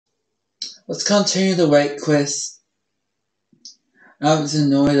Let's continue the weight quiz. I was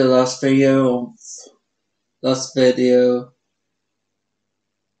annoyed the last video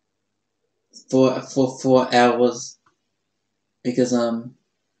for 4 hours because so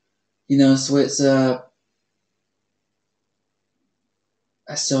it's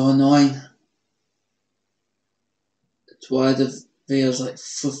so annoying. That's why the video's like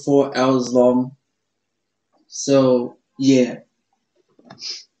for 4 hours long. So yeah.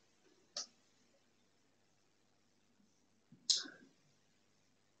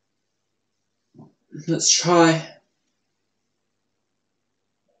 Let's try.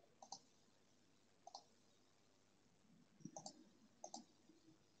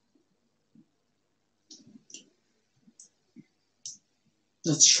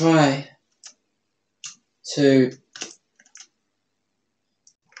 Let's try to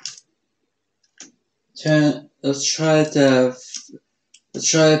turn. Let's try to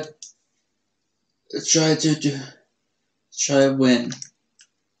win.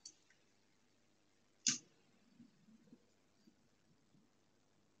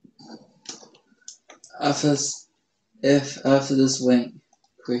 After this win,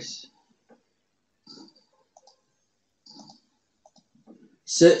 Chris.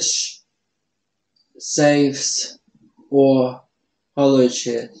 Search saves or hollow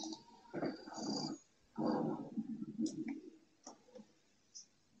chest.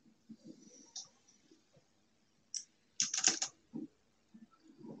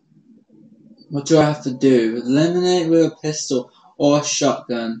 What do I have to do? Eliminate with a pistol or a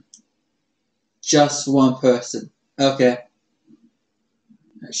shotgun. Just one person. Okay.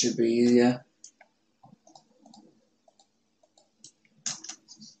 That should be easier.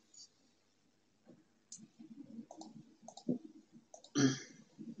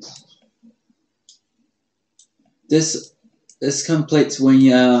 This completes when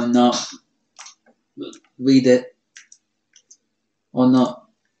you not read it or not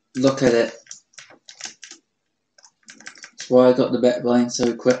look at it. That's why I got the back blind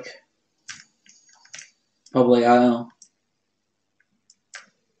so quick. Probably I don't know.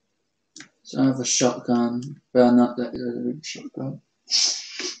 So I have a shotgun, but I'm not that good at a shotgun.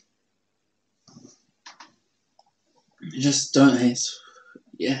 You just don't hate.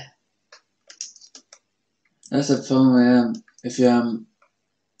 Yeah. That's the problem if you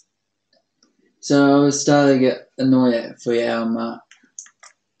so I was starting to get annoyed at 3 hour mark.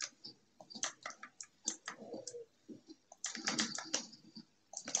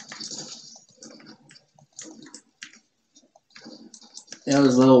 That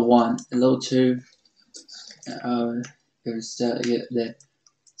was level 1. Level 2 it was start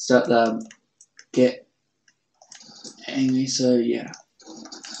to get angry, so yeah.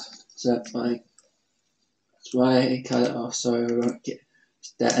 So that's why I cut it off so I won't get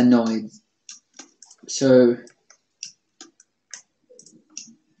that annoyed. So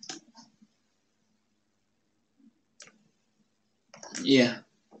yeah.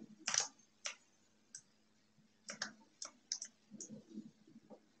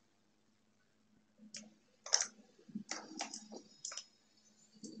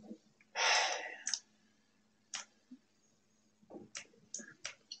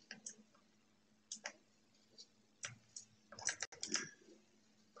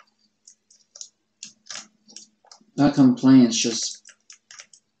 Not complaining, it's just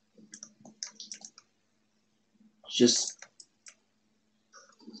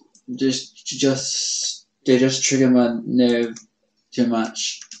they just trigger my nerve too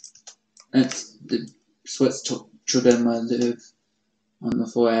much. It's the sweats trigger my nerve on the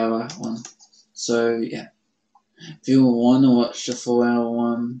 4 hour one. So yeah. If you want to watch the 4 hour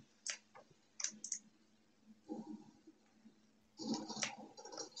one,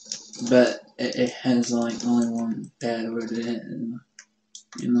 but it has like only one bad word in it,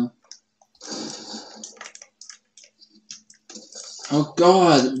 you know. Oh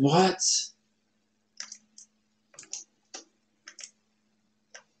God, what?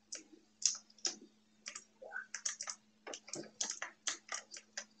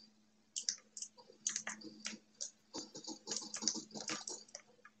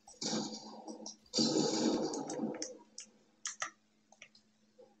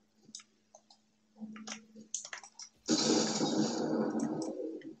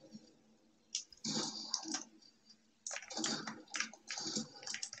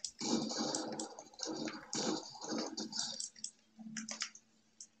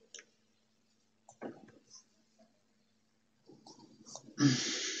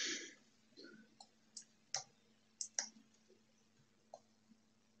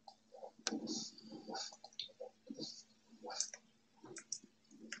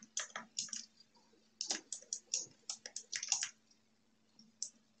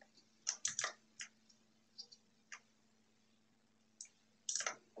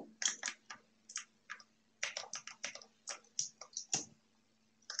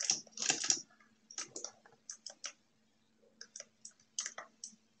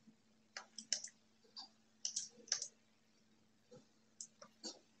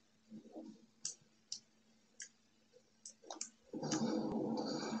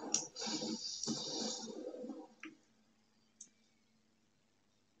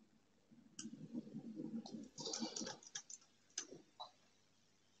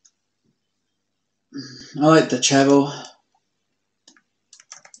 I like the travel.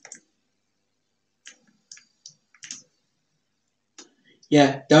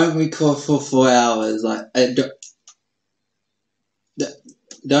 Yeah, don't record for 4 hours. Like,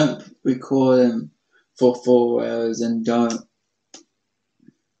 don't record them for 4 hours, and don't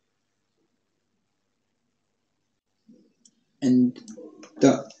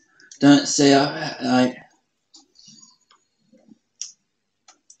say like.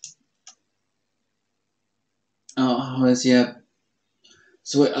 Oh, yeah.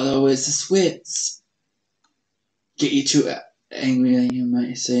 It's the sweats. Get you too angry, and you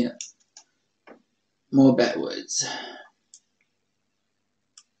might say more bad words.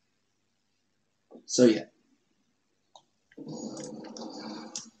 So yeah.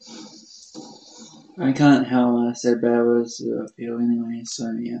 I can't help when I say bad words I feel anyway,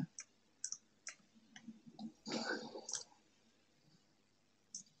 so yeah.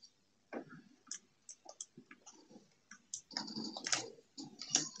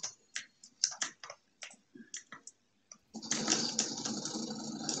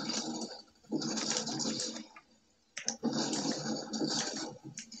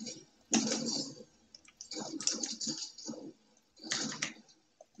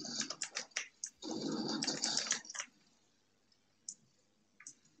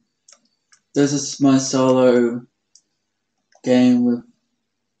 This is my solo game with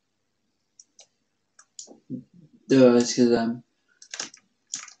those because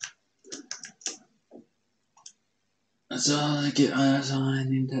so I get I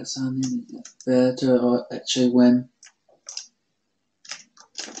need that something better or actually win.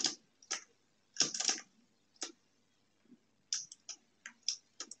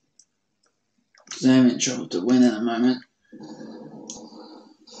 Because I'm in trouble to win at the moment.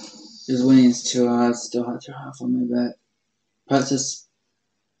 Because winning is too hard, still too hard for me, but practice.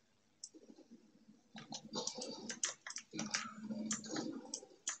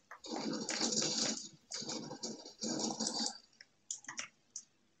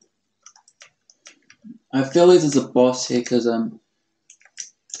 I feel like there's a boss here because I'm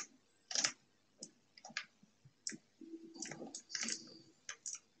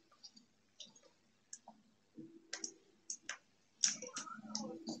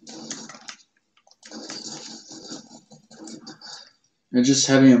just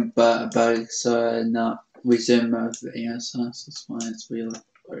having a bug, so I not resume my video, so that's why it's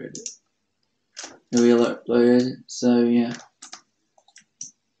re-uploaded. So yeah.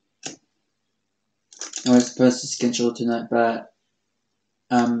 I was supposed to schedule tonight, but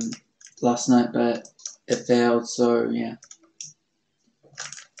last night, but it failed. So yeah,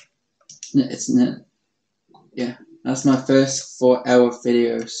 it's not. Yeah, that's my first 4-hour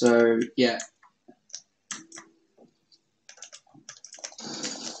video. So yeah.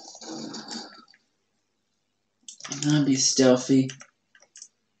 I'm gonna be stealthy.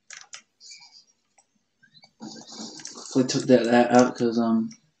 Quickly took that out because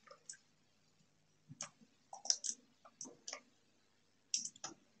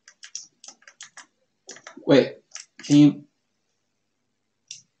wait, can you?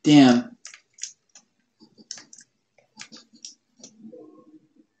 Damn.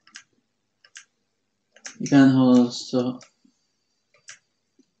 You can't hold us still.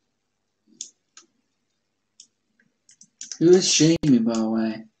 Who is shooting me, by the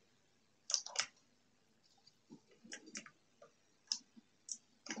way?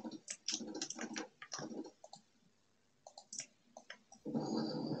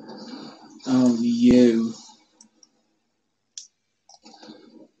 Oh, you.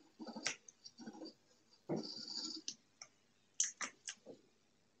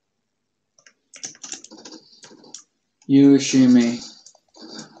 You shoot me.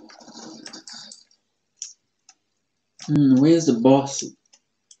 Where's the boss?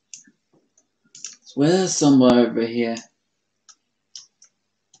 Where's somewhere over here?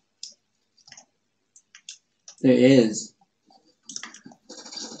 There is.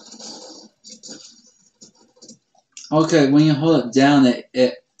 Okay, when you hold it down,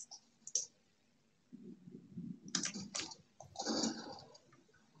 it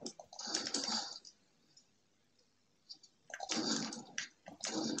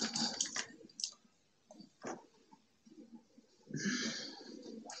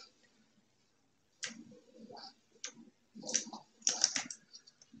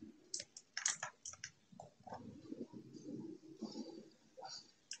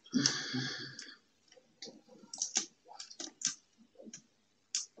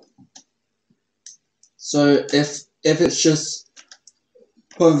so if it's just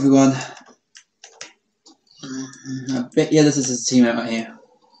for everyone, I bet this is his team out here.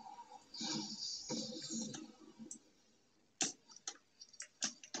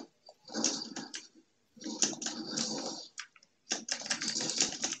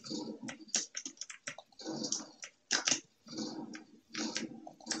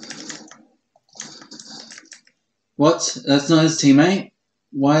 What? That's not his teammate?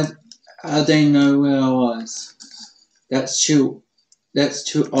 Why? How do they know where I was? That's too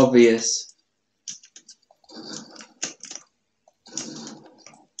obvious.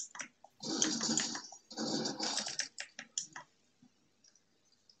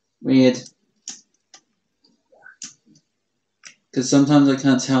 Weird. Because sometimes I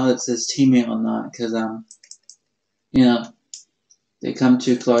can't tell it's his teammate or not, because, you know, they come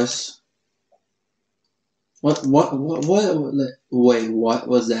too close. What, wait, what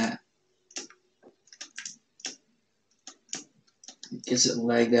was that? I guess it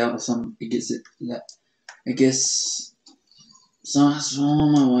lagged out or something. I guess, something's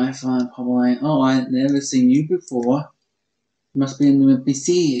wrong with my Wi-Fi, probably. Oh, I've never seen you before. You must be in the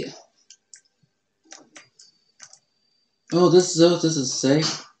PC. Oh, this is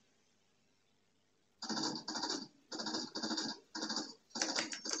safe.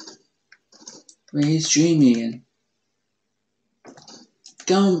 Wait, he's streaming.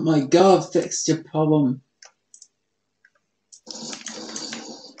 Oh my god, fixed your problem.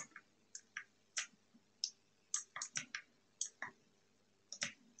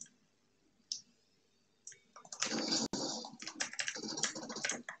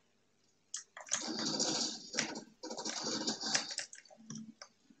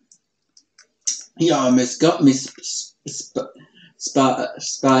 Yeah, I got me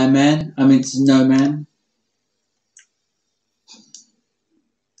Spider-Man. I mean, Snowman.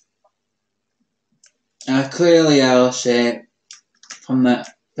 Clearly out of shape from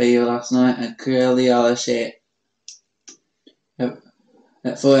that video last night. Clearly out of shape. That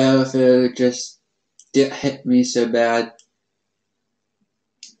 4-hour video just hit me so bad.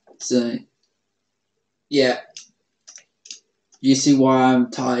 So, yeah. You see why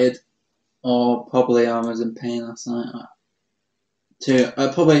I'm tired? Or probably I was in pain last night. Too.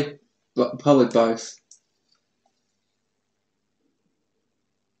 Probably both.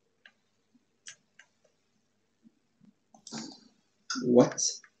 What?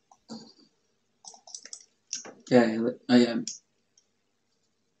 Yeah, I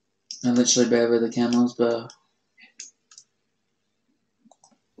literally bear with the camels, but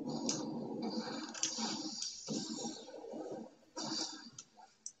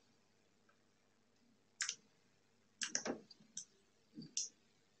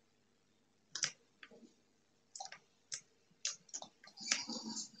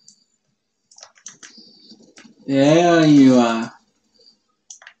there you are.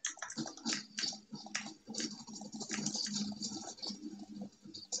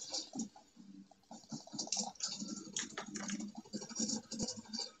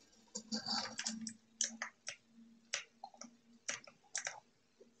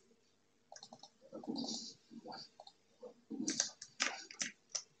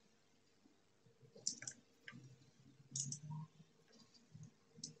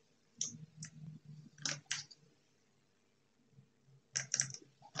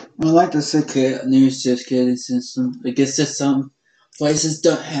 I like the new security system. I guess that some places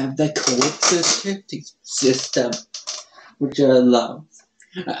don't have the correct security system, which I love.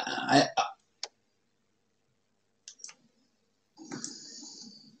 I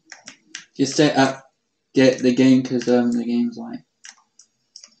just say get the game because the game's like,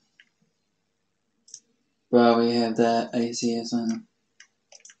 well, we have that ACS on.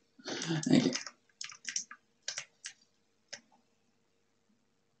 Okay.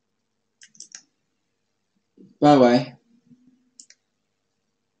 By the way,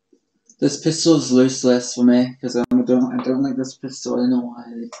 this pistol is useless for me because I don't like this pistol. I don't know why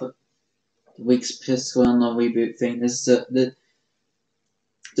they put the week's pistol on the reboot thing. This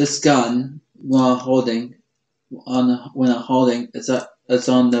gun when I'm holding it's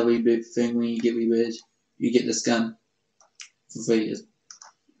on the reboot thing. When you get rebooted, you get this gun for free.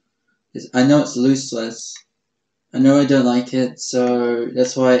 I know it's useless. I know I don't like it, so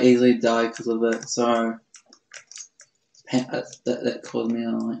that's why I easily die because of it. So that caused me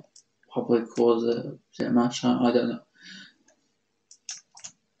to probably cause it a bit much. I don't know.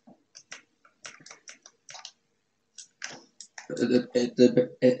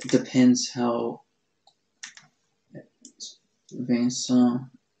 It depends how it's being so.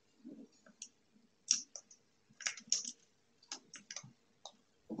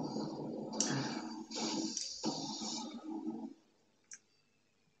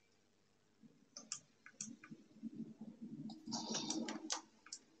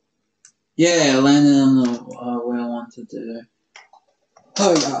 Yeah, landing on the where I wanted to do.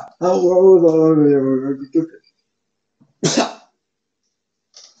 Oh yeah.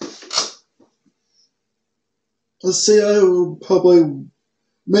 Let's see. I will probably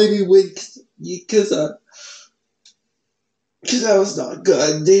maybe weeks because Because that was not a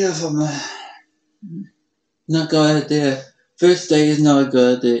good idea for me. Not a good idea. First day is not a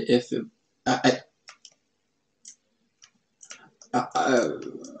good idea if it,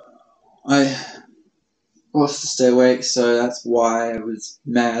 I forced to stay awake, so that's why I was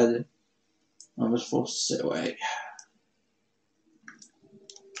mad. I was forced to stay awake.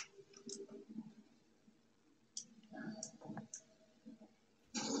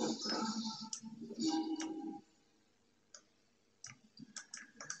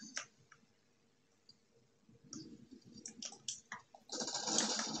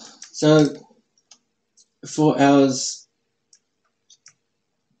 So, 4 hours,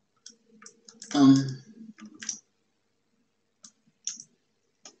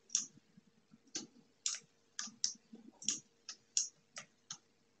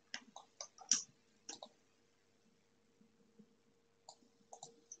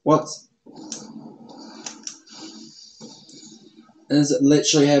 what? Is it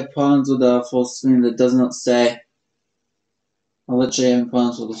literally have problems with the full screen that does not stay? I literally have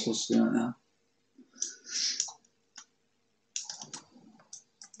problems with the full screen right now.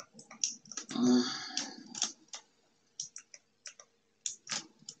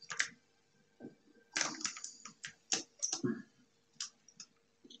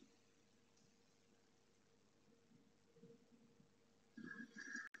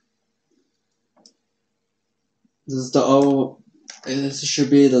 This is the old. This should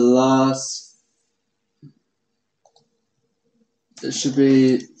be the last. It should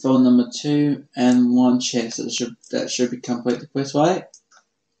be phone number 2 and 1 chest. That should be complete the quest, right?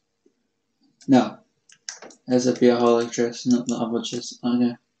 No, as if be a holy chest, not the other chest.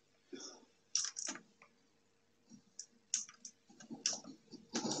 Okay.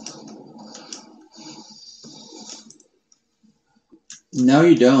 No,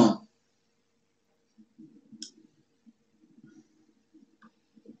 you don't.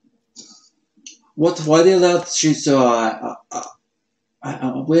 What? Why are they allowed to shoot so high?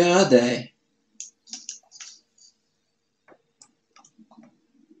 Where are they?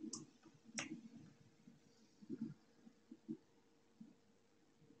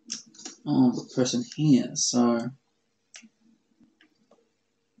 Oh, the person here, so...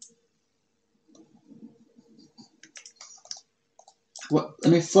 What?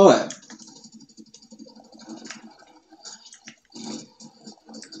 Let me throw it.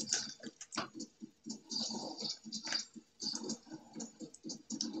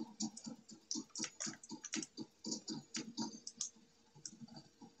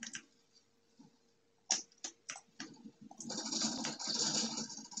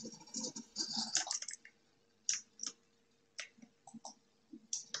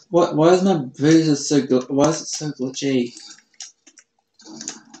 What? Why is my browser so why is it so glitchy?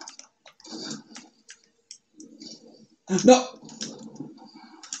 No!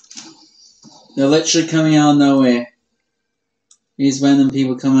 They're literally coming out of nowhere. These random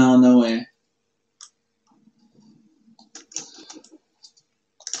people come out of nowhere.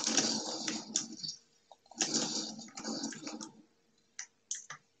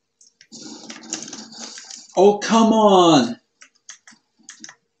 Oh, come on!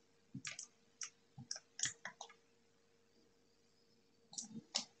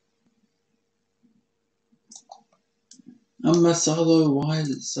 I'm a solo, why is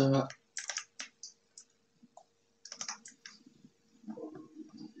it so...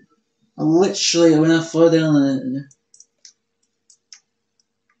 Literally, when I fall down the...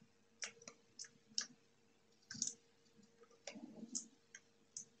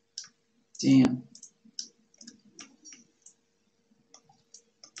 Damn.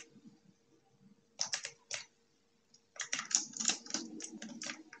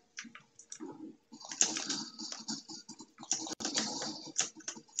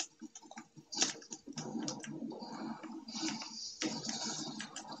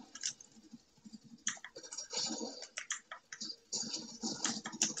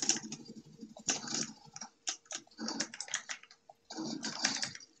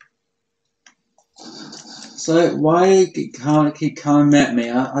 So, why can't it keep coming at me?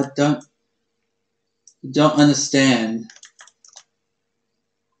 I don't understand.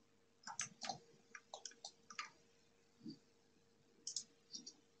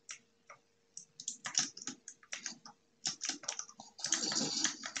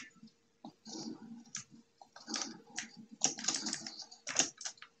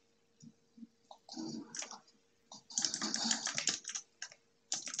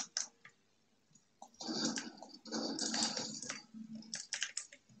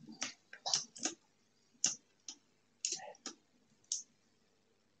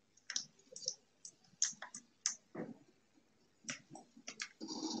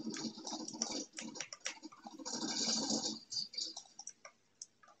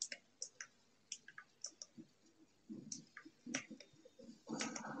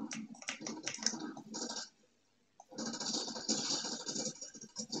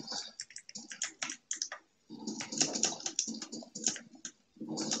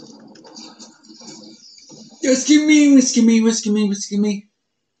 Rescue me, rescue me, rescue me, rescue me.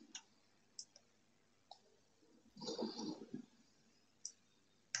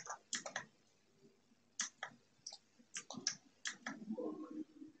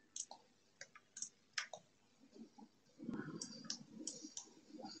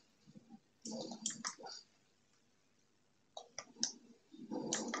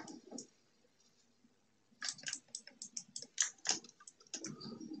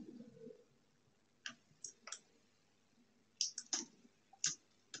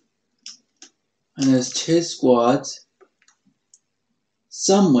 And there's 2 squads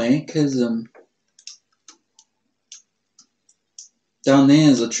somewhere, cause down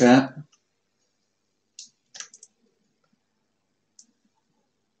there is a trap.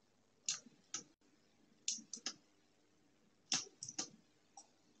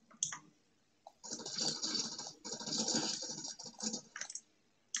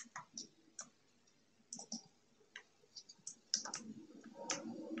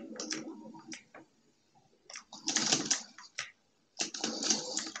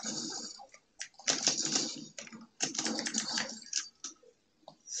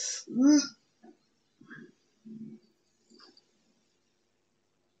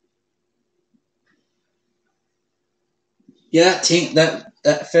 Yeah, that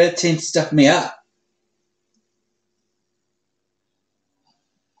 13 stuffed me up.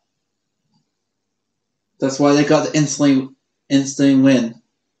 That's why they got the instantly win.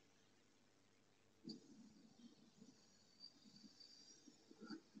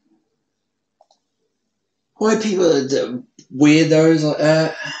 Why people are weirdos like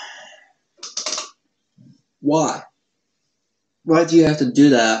that? Why? Why do you have to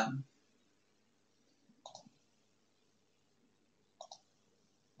do that?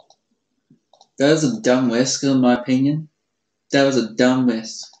 That was a dumb risk, in my opinion. That was a dumb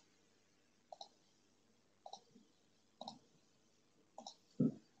risk.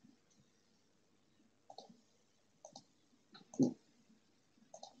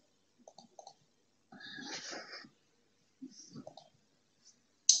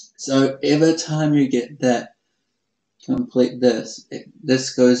 So every time you get that, complete this.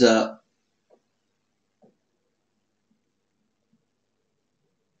 This goes up.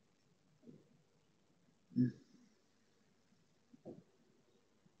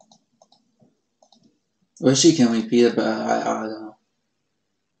 Well, she can repeat it, but I don't know.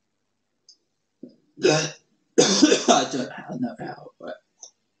 I don't know how, but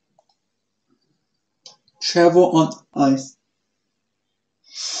travel on ice.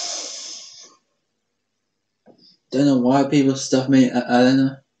 Don't know why people stuff me. I don't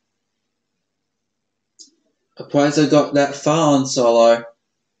know. I'm surprised I got that far on solo.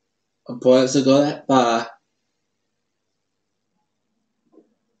 I'm surprised I got that far.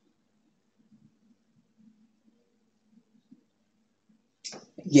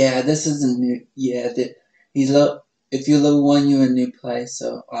 Yeah, this is a new. Yeah, if you're level 1, you're a new player.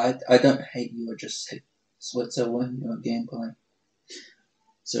 So I don't hate you. I just hate Switzerland when you're gameplay.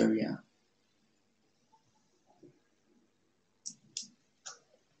 So yeah.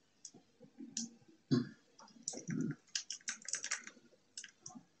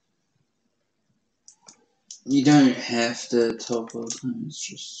 You don't have to talk all the time. It's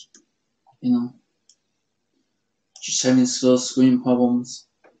just, just having little screen problems.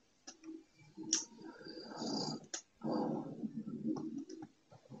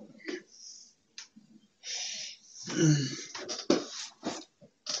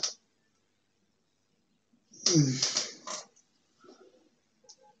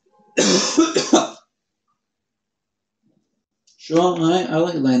 Sure, I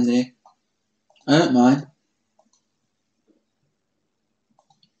like land there. I don't mind.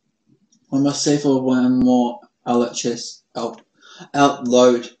 I must say for one more LHS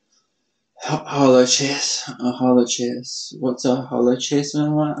outload. Hollow chest. A hollow chest. What's a hollow chest, I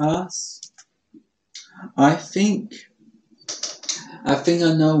want to ask? I think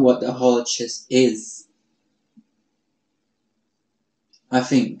I know what the hollow chest is. I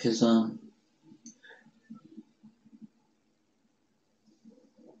think, because,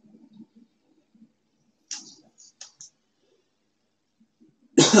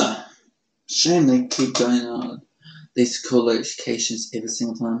 shame they keep going on these cool locations every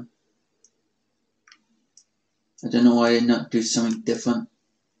single time. I don't know why they not do something different,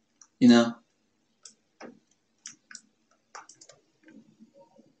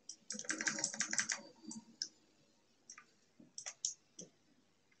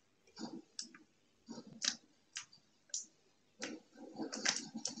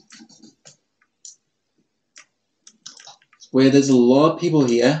 Where there's a lot of people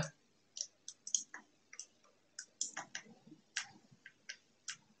here.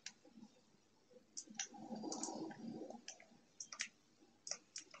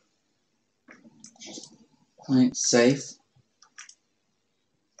 Right, safe.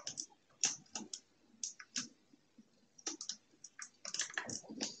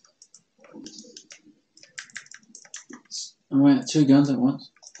 I went 2 guns at once.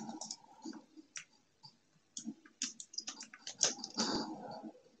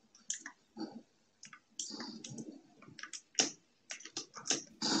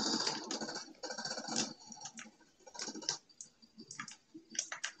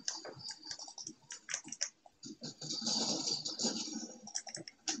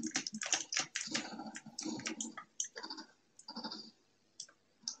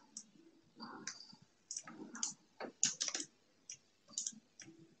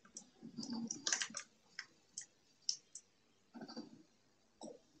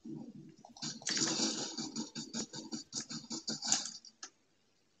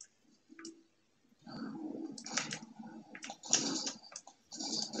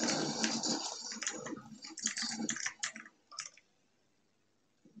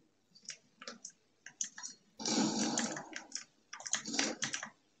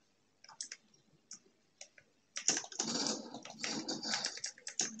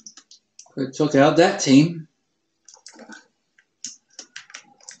 We took out that team.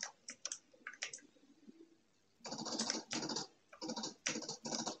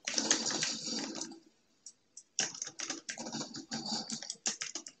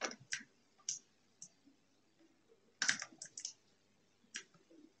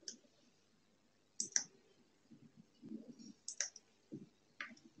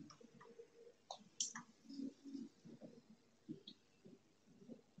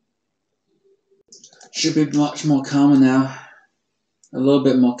 Should be much more calmer now. A little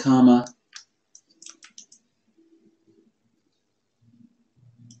bit more calmer.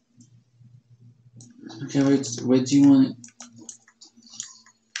 Okay, where do you want it?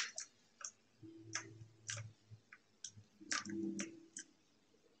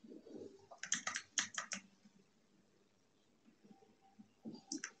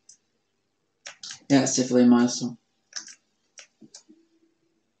 Yeah, it's definitely a milestone.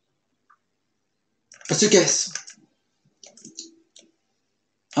 What's your guess?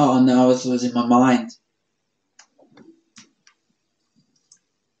 Oh no, I was losing my mind.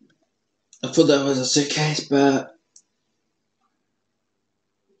 I thought that was a suitcase, but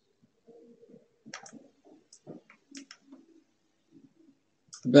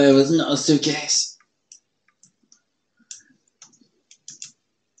it was not a suitcase.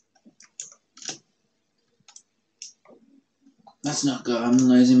 That's not good. I'm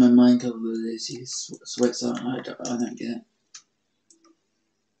losing my mind because of these sweats on. I don't get it.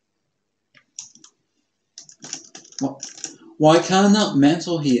 What? Why can't I not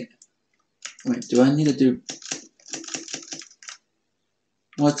mantle here? Wait, do I need to do...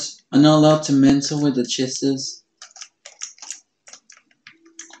 What? I'm not allowed to mantle with the chesters?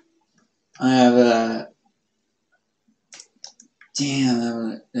 I have a...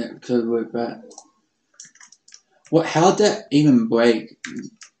 Damn, that could work back. What? How'd that even break?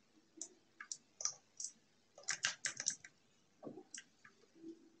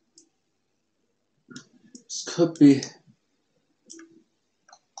 This could be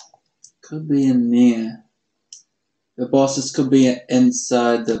in there. The bosses could be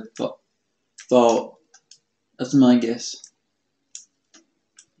inside the vault. That's my guess.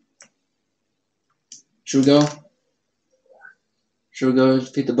 Should we go? Should we go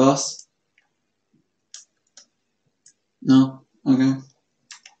defeat the boss? No? Okay.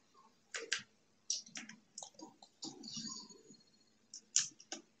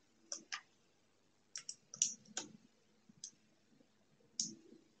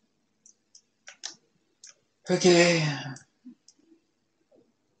 Okay.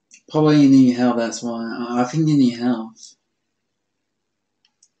 Probably need help, that's why. I think you need help.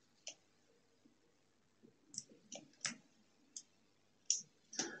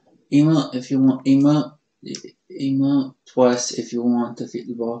 Email if you want. Email twice if you want to defeat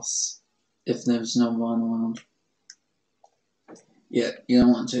the boss. If there's no one around. Yeah, you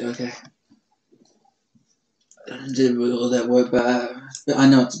don't want to, okay. I did all that work, but I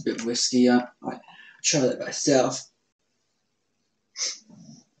know it's a bit risky. I tried it myself.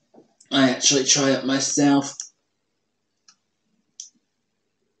 I actually tried it myself.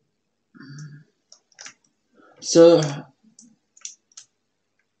 So,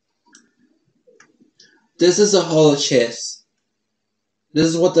 this is a hollow chest. This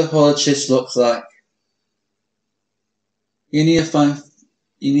is what the hollow chest looks like. You need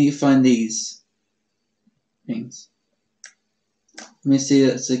to find these things. Let me see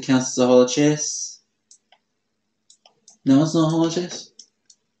that it counts as a hollow chest. No, it's not a hollow chest.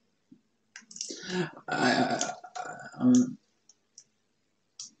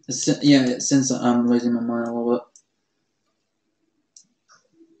 Yeah, since I'm losing my mind a little bit.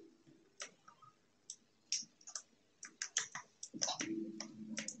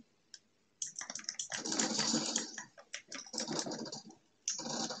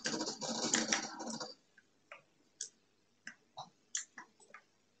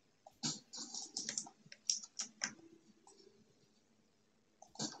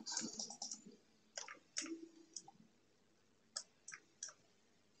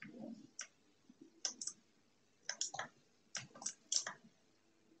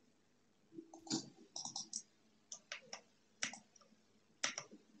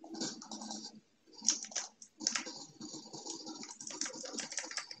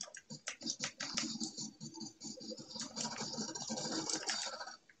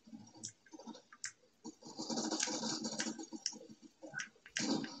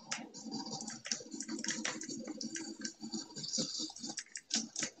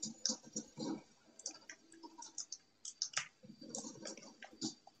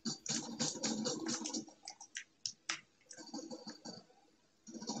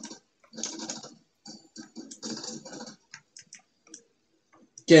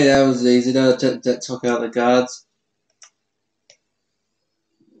 Okay, that was easy. That took out the guards.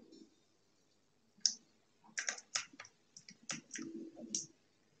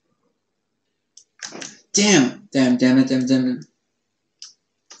 Damn it.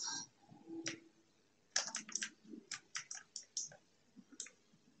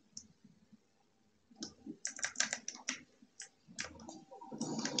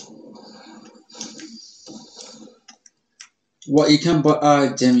 What, you can't bite?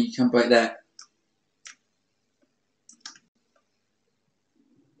 Oh, damn it, you can't bite that.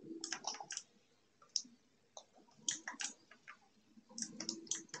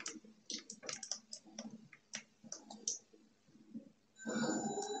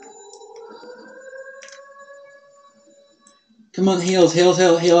 Come on, heal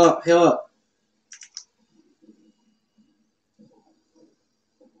up.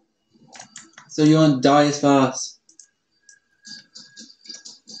 So you want to die as fast.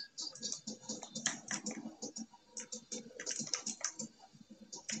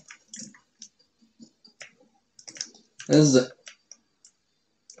 This is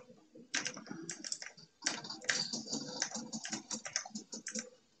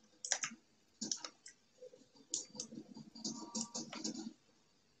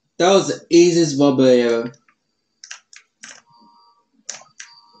that was the easiest robbery ever.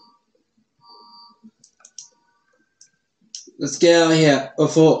 Let's get out of here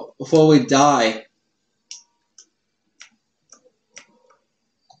before we die.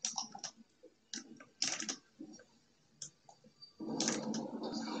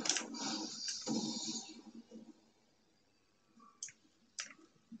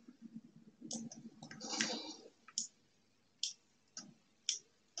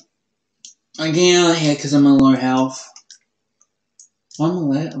 I'm getting out of here because I'm on low health. Why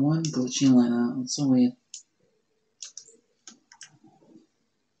am I glitching like that? It's so weird.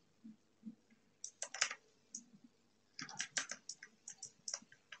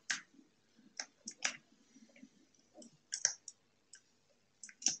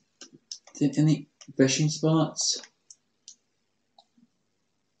 Did any fishing spots?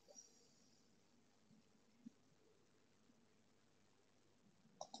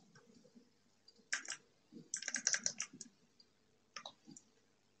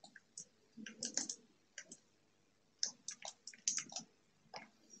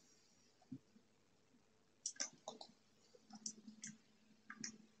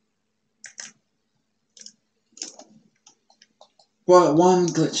 What? Why am I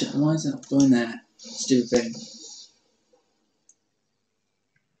glitching? Why is it not doing that stupid thing?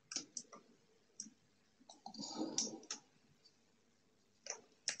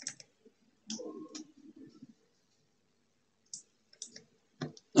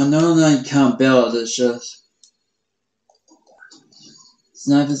 I know that you can't build, it's just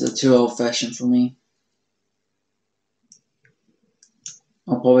snipers are too old fashioned for me.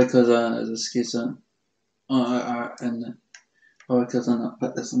 Or probably because the skills and probably because I'm not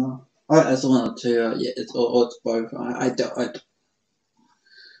practicing enough. It's one or two, yeah, it's both. I don't.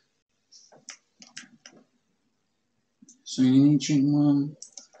 So you need to drink one.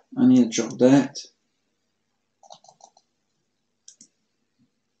 I need to drop that.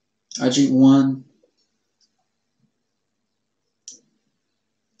 I drink one.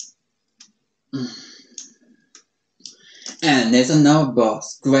 And there's another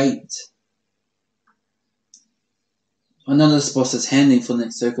boss. Great. I know this boss is handy for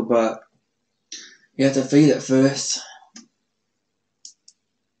next circle, but You have to feed it first.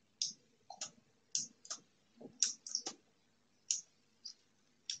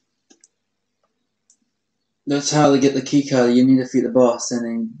 That's how to get the key card. You need to feed the boss,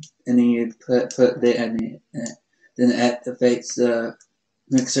 and then you put it there, and then it activates the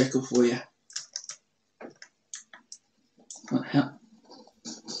next circle for you. What hell?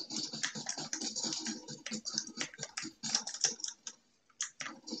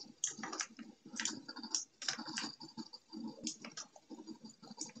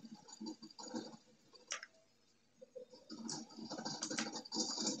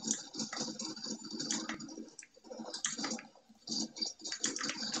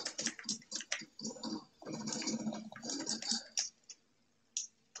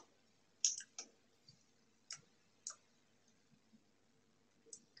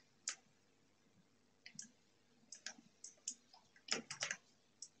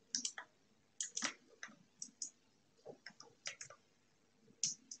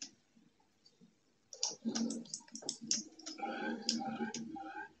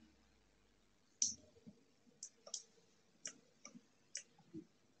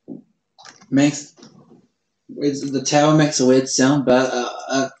 The tower makes a weird sound,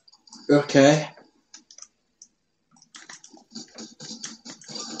 but okay.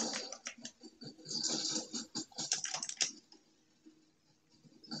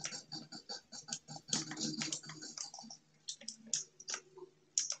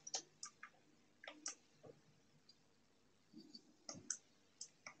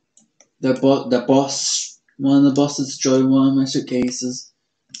 The boss, one of the bosses destroyed one of my suitcases.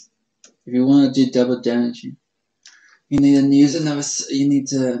 If you want to do double damage, you need to use another. You need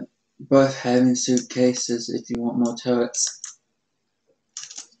to both having suitcases if you want more turrets.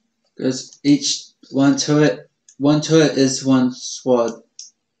 Because one turret is one squad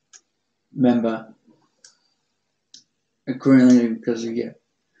member. Currently, because you get.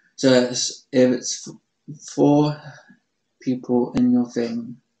 So if it's 4 people in your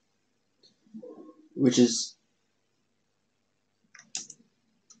thing, which is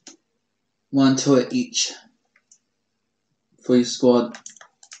 1 turret each for your squad.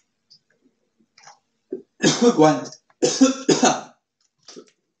 One.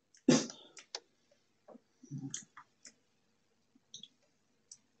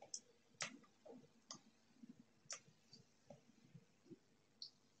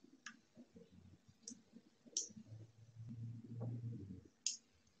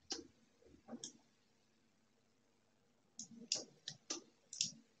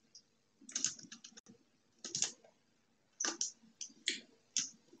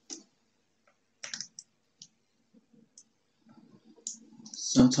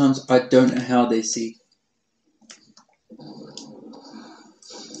 Sometimes I don't know how they see.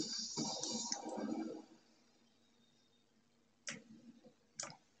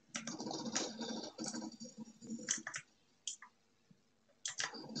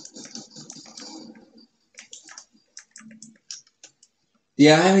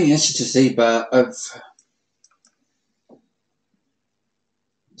 Yeah, I haven't itched to see, but I've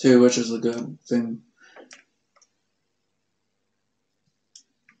too, which is a good thing.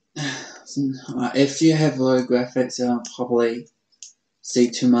 If you have low graphics, you'll probably see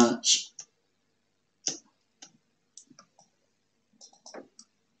too much.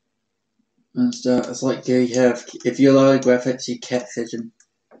 And so it's like if you're low graphics, you cat vision,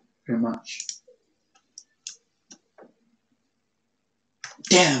 pretty much.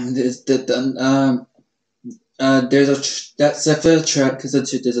 Damn, there's that's the first trap because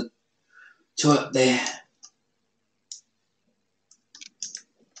there's a 2 up there.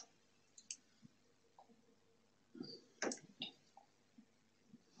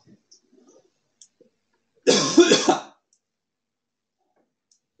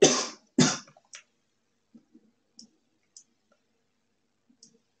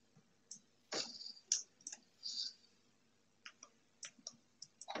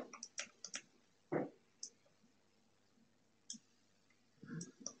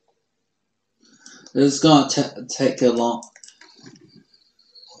 It's gonna take a long.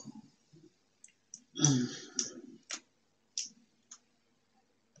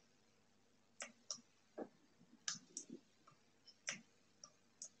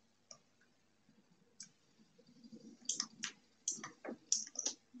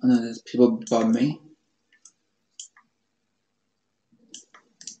 I know there's people above me.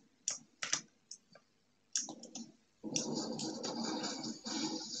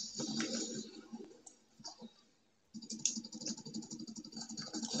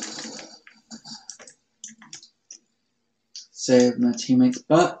 Save my teammates'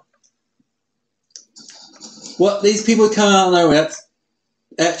 butt. What? These people come out of nowhere. That's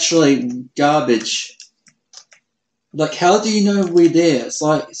actually garbage. Like, how do you know we're there? It's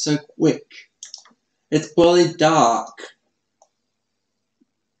like so quick. It's bloody dark.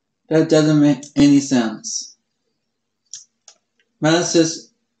 That doesn't make any sense.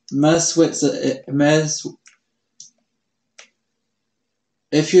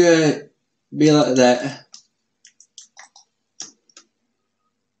 If you be like that,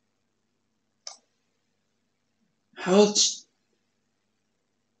 how?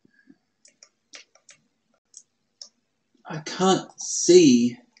 I can't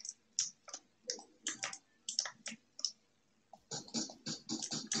see.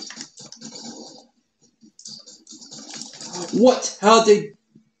 What? How did?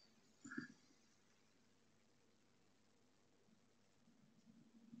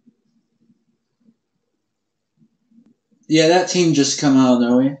 Yeah, that team just come out of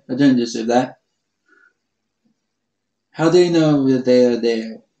nowhere. I didn't deserve that. How do you know they are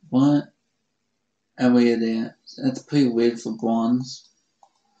there? What? And we are there. That's pretty weird for bronze.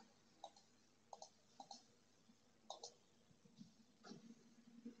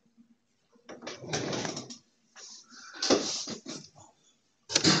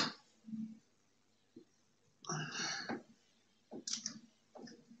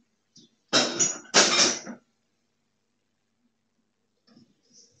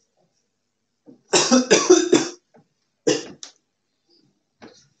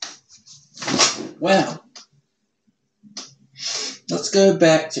 Wow. Let's go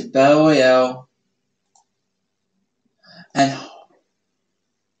back to Battle Royale. And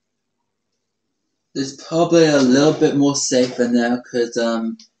there's probably a little bit more safer now because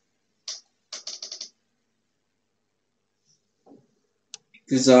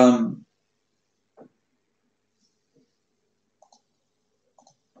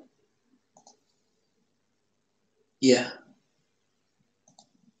yeah.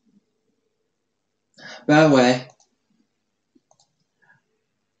 By the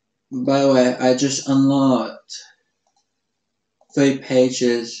way, I just unlocked 3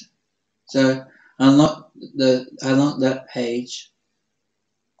 pages. So I unlocked that page.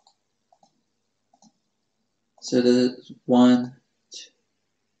 So there's 1.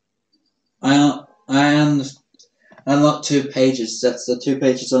 I unlocked 2 pages. That's the 2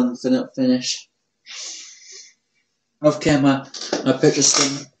 pages on finish. Okay, I purchased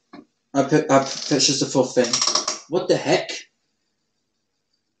them. I purchased the full thing. What the heck?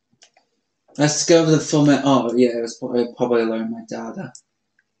 Let's go over the format. Oh yeah, it was probably loading my data.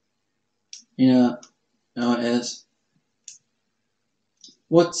 Yeah, no it is.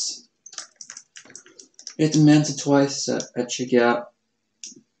 What's it's mounted twice at checkout.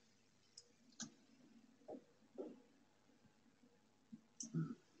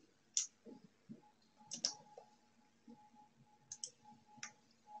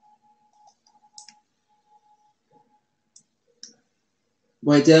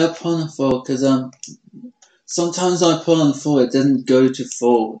 Wait, did I put on full? Because sometimes I put on full, it doesn't go to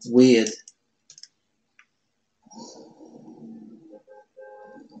full. It's weird.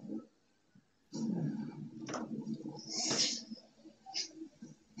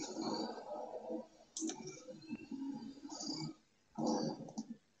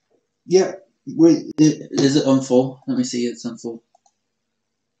 Yeah. Wait, is it on full? Let me see. It's on full.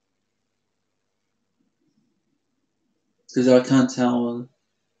 Because I can't tell.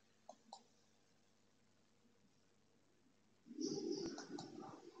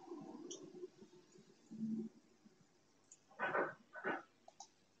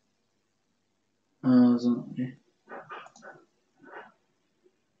 Okay.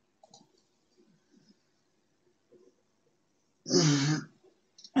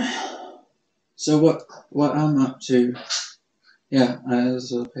 So what I'm up to? Yeah,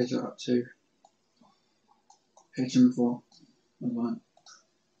 there's a page up to. Page number 4.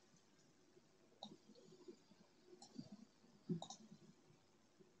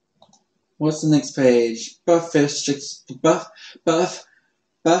 What's the next page? Buff fish sticks. Buff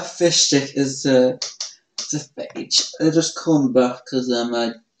fish stick is the page. I just call him Buff because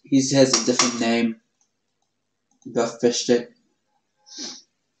he has a different name. Buff fish stick.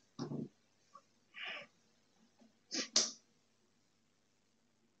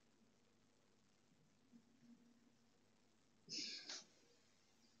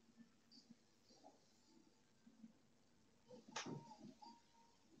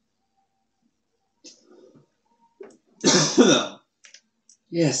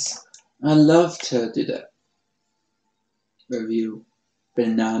 Yes, I love to do that. Review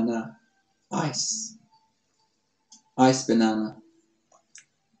banana ice banana.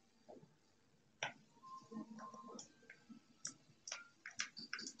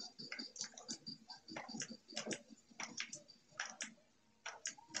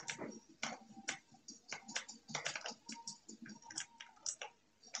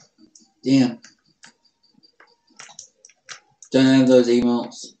 Damn. Don't have those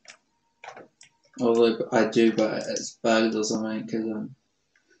emails. Although I do, but it's bugged or something, because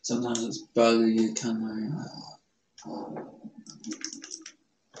sometimes it's bugged you can't worry about.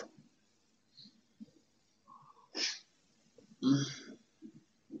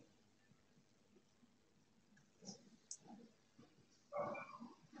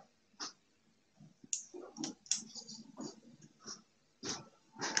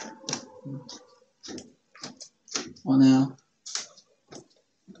 What now?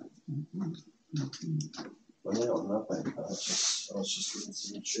 Well, no, nothing. I was just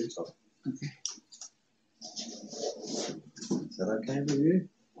rinsing the shoes off. Okay. Is that okay with you?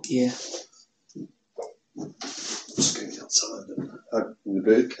 Yeah. Just going outside and hug the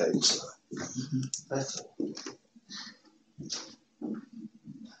bird cage. That's all.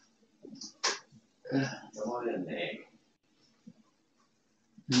 Come on in there.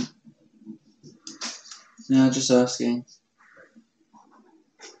 No, just asking.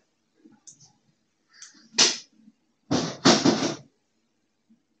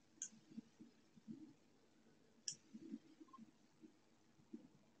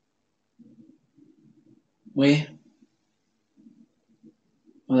 Where?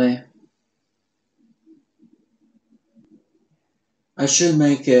 Where? I should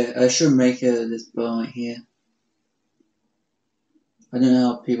make it this point here. I don't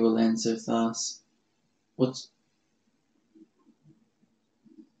know how people land so fast.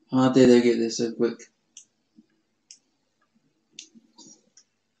 How did they get this so quick?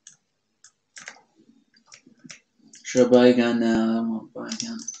 Should I buy a gun now? I don't want to buy a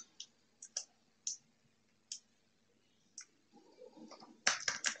gun.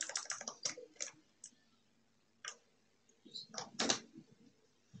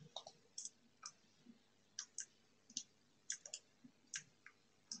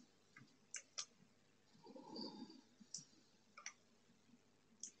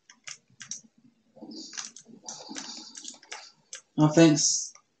 Oh,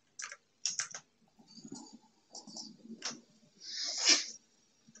 thanks.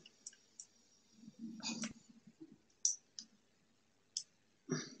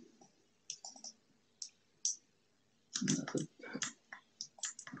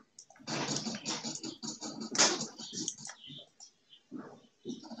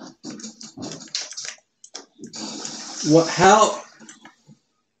 What? How?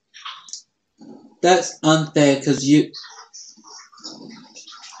 That's unfair because you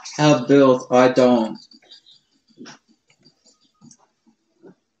have bills. I don't.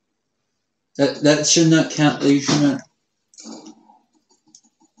 That should not count. You shouldn't.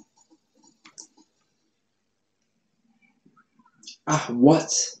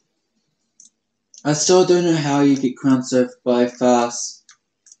 What? I still don't know how you get crown surf by fast.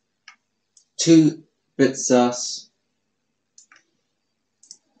 2-bit sus.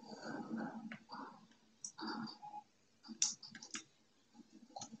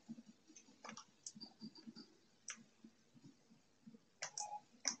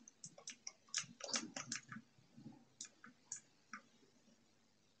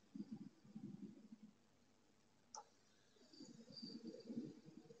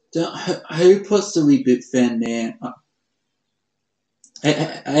 Who puts the reboot fan there?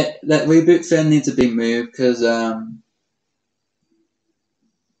 That reboot fan needs to be moved because that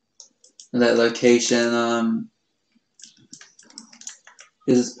location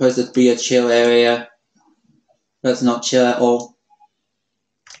is supposed to be a chill area. That's not chill at all.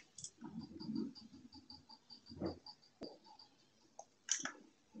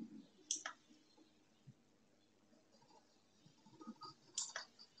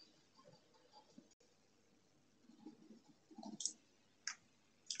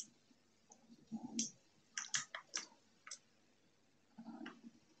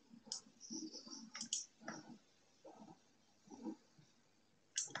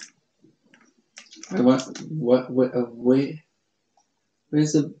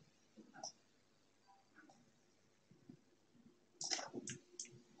 Where's the...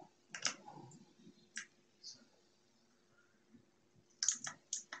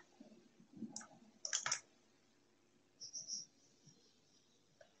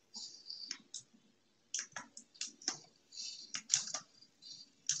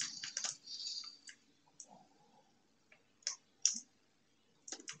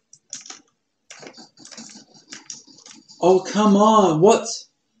 Oh, come on, what?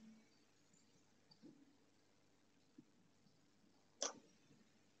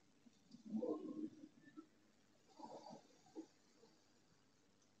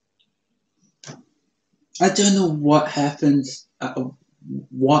 I don't know what happened.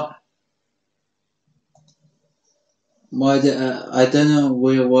 What? Why did I don't know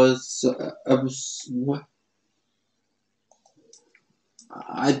where it was. What?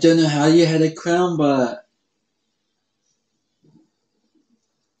 I don't know how you had a crown, but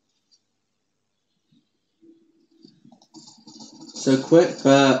so quick.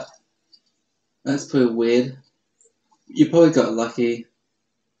 But that's pretty weird. You probably got lucky.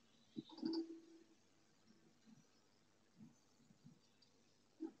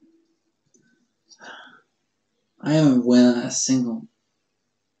 I haven't won a single.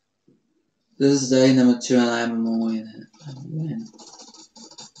 This is day number 2, and I haven't won it. I haven't won.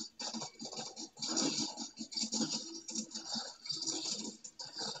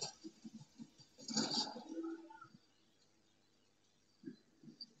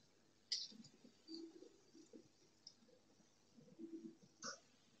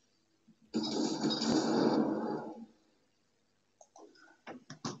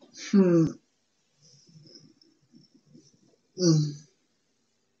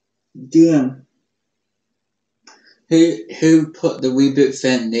 Damn. Who put the reboot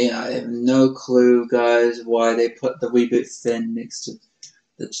fan there? I have no clue, guys, why they put the reboot fan next to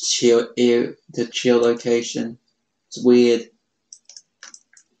the chill location. It's weird.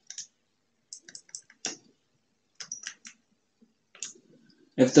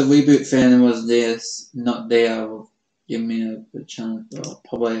 If the reboot fan was there, not there, I would give me a good chance. Well,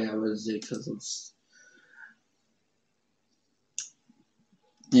 probably I was there because of.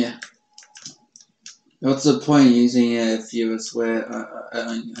 Yeah. What's the point using it if you swear? I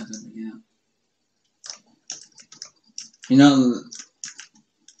don't know. You know,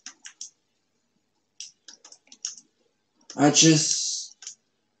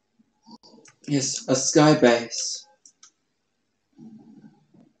 yes, a sky base.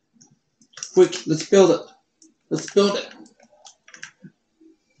 Quick, let's build it. Let's build it.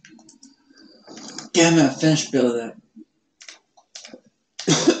 Damn it, I finished building it.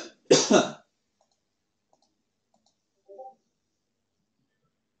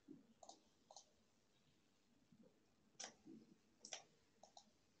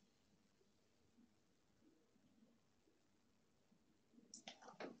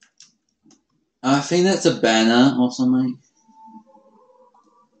 I think that's a banner or something.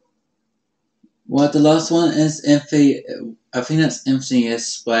 What the last one is empty. I think that's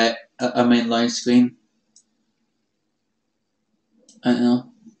emptiness, but I mean load screen. I don't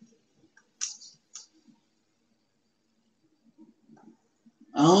know.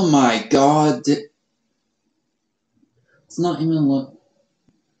 Oh my god. It's not even look.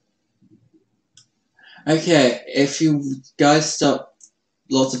 Okay, if you guys stop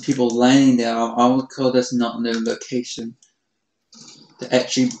lots of people landing there, I would call this not a new location. To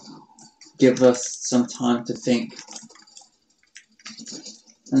actually give us some time to think.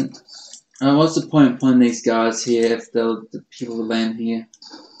 And what's the point of putting these guys here if the people land here?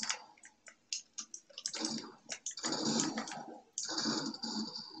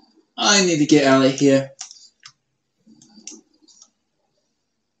 I need to get out of here.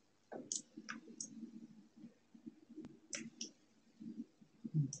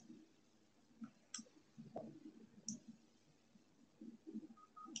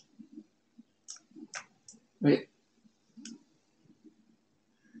 Wait.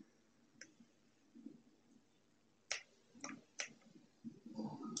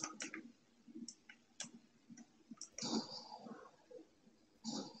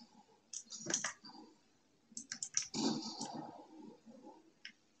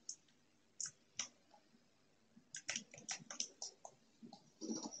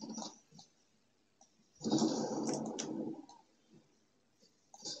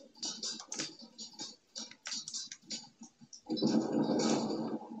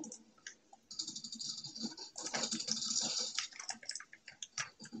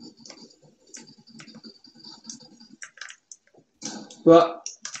 But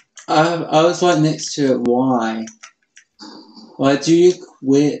I was right next to it. Why? Why do you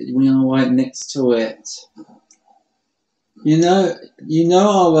quit when you're right next to it? You know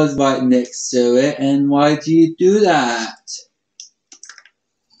I was right next to it, and why do you do that?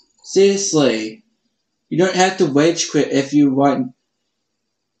 Seriously, you don't have to rage quit if you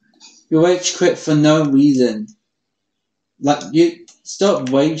rage quit for no reason. Like you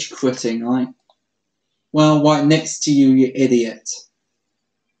stop rage quitting. Like, well, right next to you, you idiot.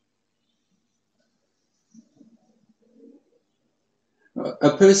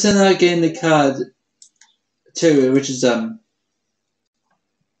 A person I getting the card too, which is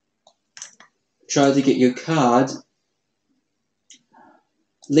try to get your card,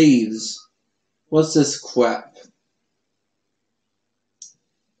 leaves. What's this crap?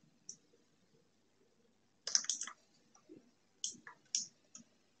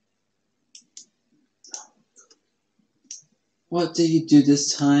 What did you do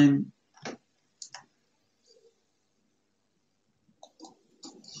this time?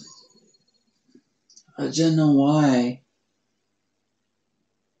 I don't know why.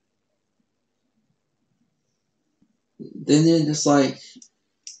 Then it just like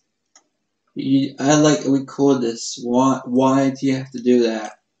I like record this. Why do you have to do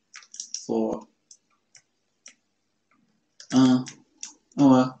that for? Oh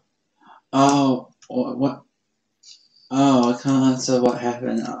well. Oh what? Oh, I can't answer what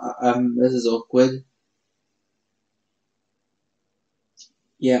happened. This is awkward.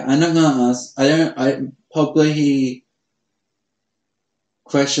 Yeah, I'm not gonna ask. I probably he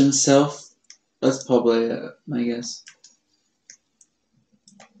questioned himself. That's probably it, I guess.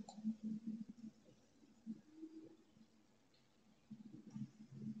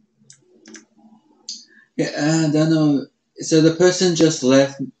 Yeah, I don't know. So the person just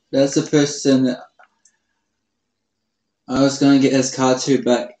left. That's the person that I was gonna get his card to,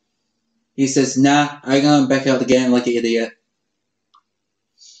 but he says, "Nah, I'm gonna back out the game like an idiot."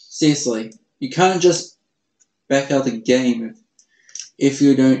 Seriously, you can't just back out the game if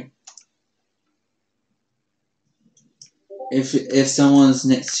you don't. If someone's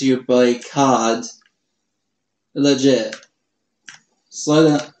next to you by a card, legit. Slow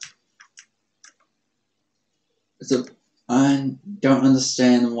down. So I don't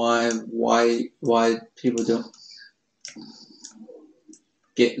understand why people don't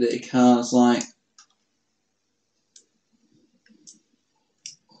get their cards like.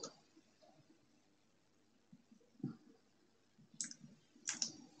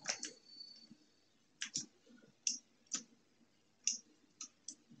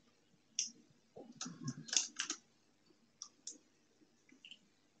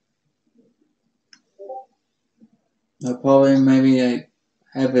 Probably maybe I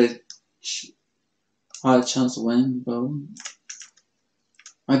have a higher chance of winning, but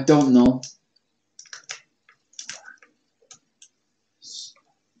I don't know. It's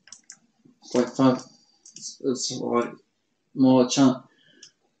like five. It's like more chance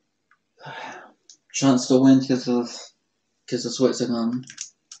to win because the Sweats are gone.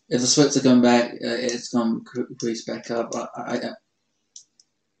 If the Sweats are going back, it's going to increase back up.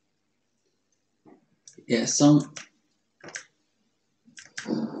 Yeah,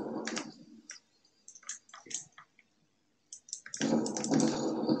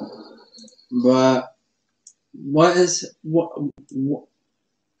 but what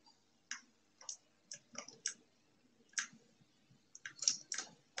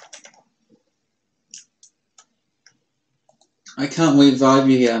I can't revive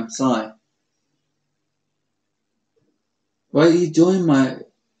you here, I'm sorry. What are you doing, my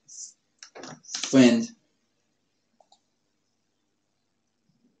friend?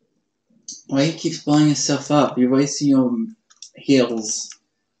 Why you keep blowing yourself up? You're wasting your heals.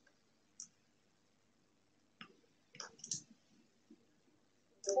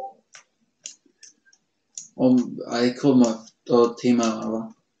 I called my team over.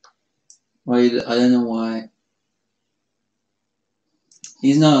 Why? I don't know why.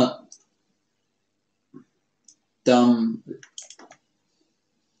 He's not dumb.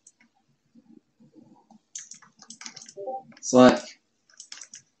 It's like,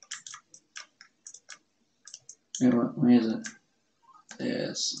 where is it?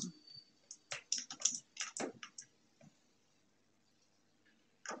 Yes.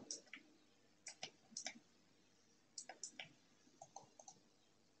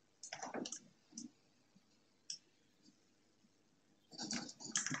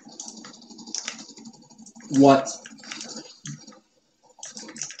 What?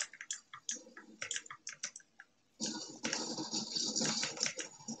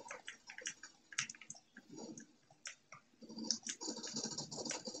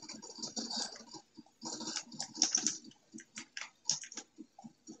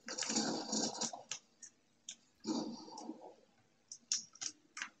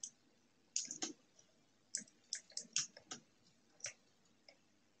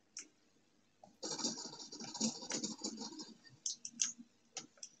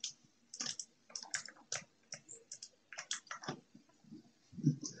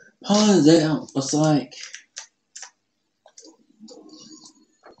 Part of that was like,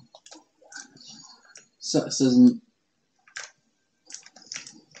 sucks isn't.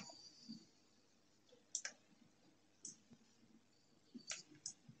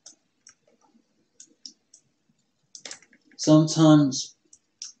 Sometimes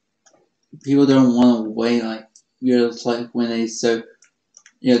people don't want to wait like it's like when they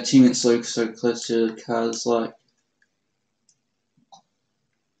teammates so close to the cars like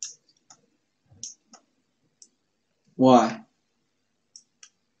why?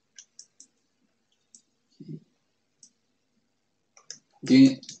 Do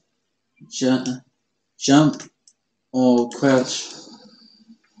you jump or crouch?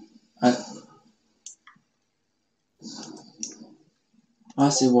 I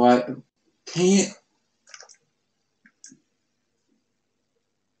see why. Can you?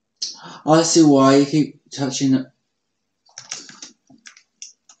 I see why you keep touching it.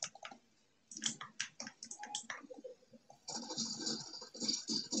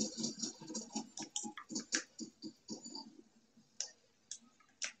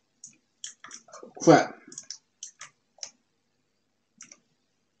 Crap.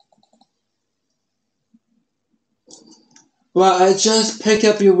 Well, I just pick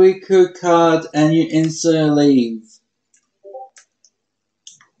up your Riku card and you instantly leave.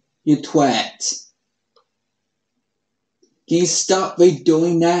 You twat. Can you stop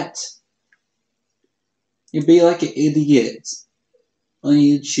redoing that? You'd be like an idiot on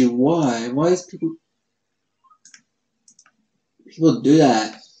YouTube. Why? Why is people do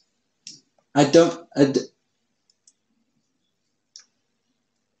that?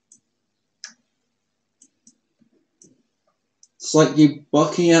 It's like you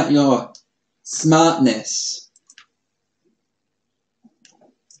blocking out your smartness.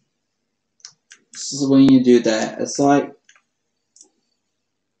 This is when you do that. It's like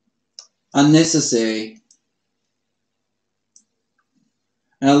unnecessary.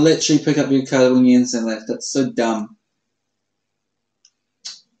 And I'll literally pick up your card when you instantly left. That's so dumb.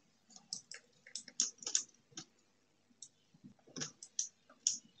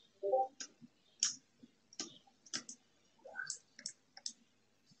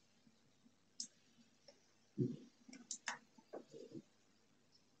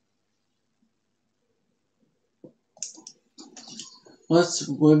 What's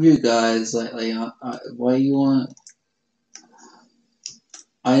with you guys lately? Why you want?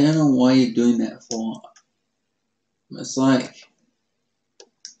 I don't know why you're doing that for. It's like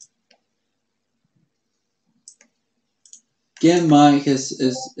get Mike is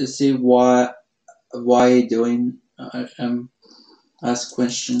see why you're doing ask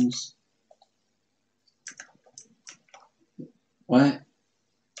questions. What?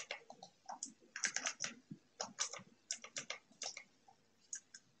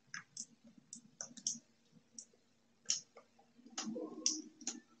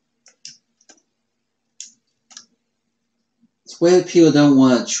 It's weird people don't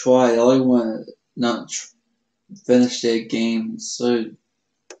want to try. They only want to not finish their game. It's so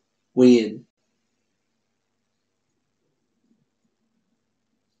weird.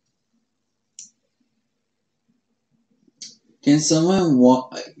 Can someone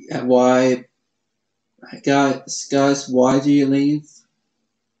why guys why do you leave?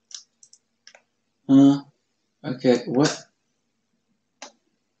 Huh? Okay, what?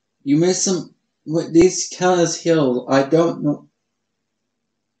 You missed some. What these count as healed? I don't know.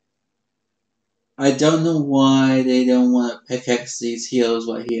 I don't know why they don't want to pickaxe these heals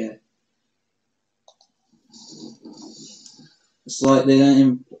right here. It's like they don't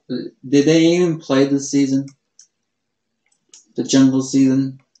even. Did they even play this season? The jungle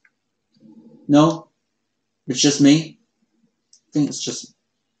season? No? It's just me? I think it's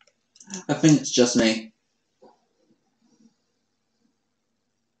just me.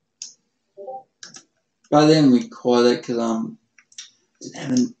 But I didn't record it because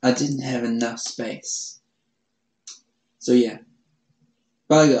I didn't have enough space. So yeah.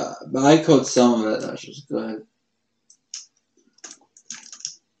 But I caught some of it, that's just good.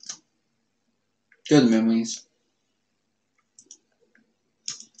 Good memories.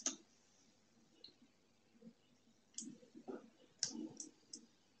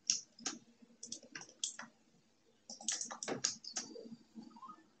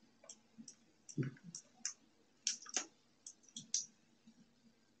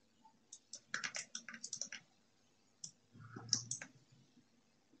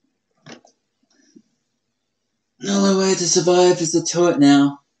 The only way to survive is to turret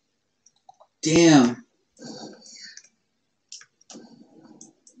now. Damn.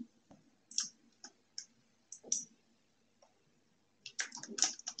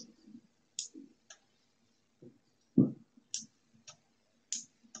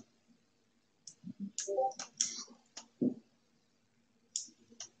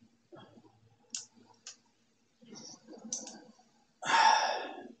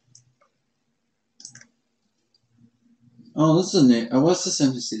 Oh, this is new. What's this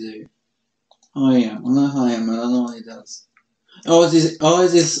NPC do? Oh yeah, I know how I am. I don't know what he does.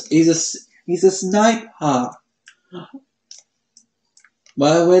 He's a sniper.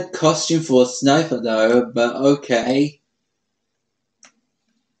 Well, a weird costume for a sniper though, but okay.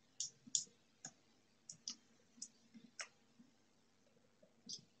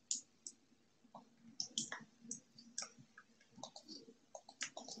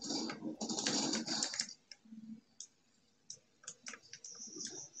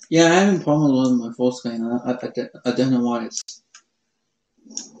 Yeah, I have a problem with my full screen. I don't know why it's.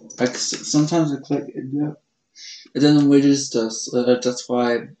 Like, sometimes I click it doesn't register, so that's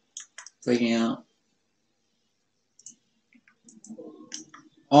why I'm freaking out.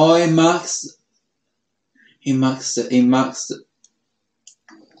 Oh, he marks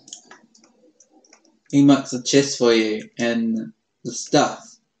the chest for you and the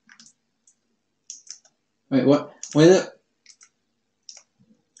stuff. Wait, what? Where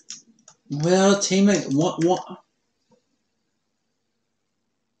our teammate? What?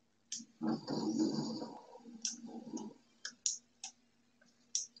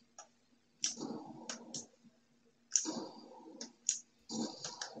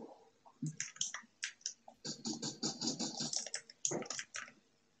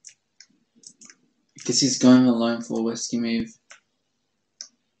 Because he's going alone for a whiskey move.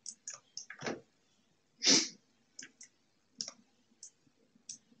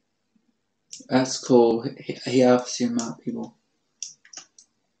 That's cool. He helps you mark people.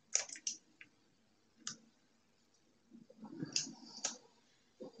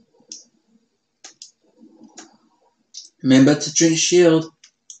 Remember to drink shield.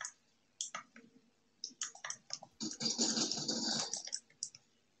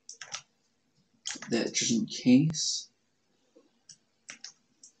 That just in case.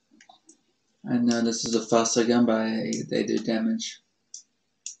 I know this is a faster gun, but they do damage.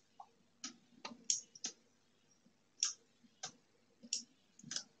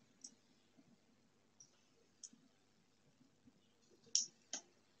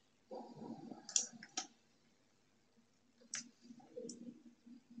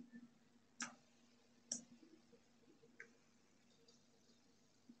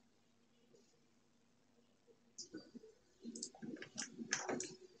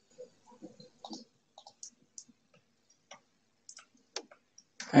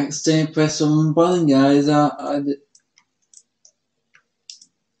 Accidentally press the wrong button, guys.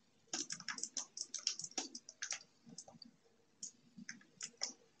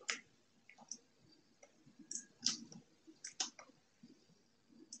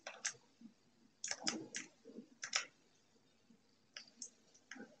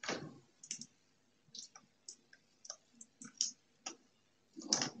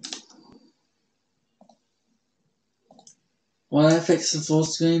 Why did I fix the full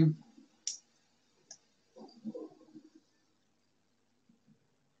screen?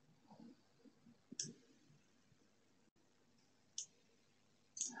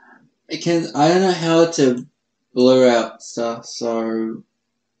 I don't know how to blur out stuff, so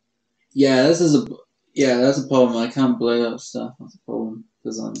yeah, that's a problem. I can't blur out stuff. That's a problem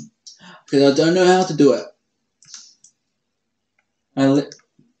because I don't know how to do it.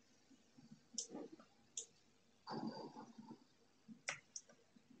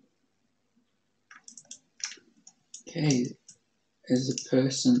 Okay, is a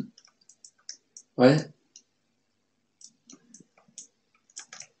person what?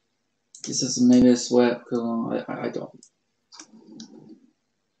 This is maybe a sweat because I don't.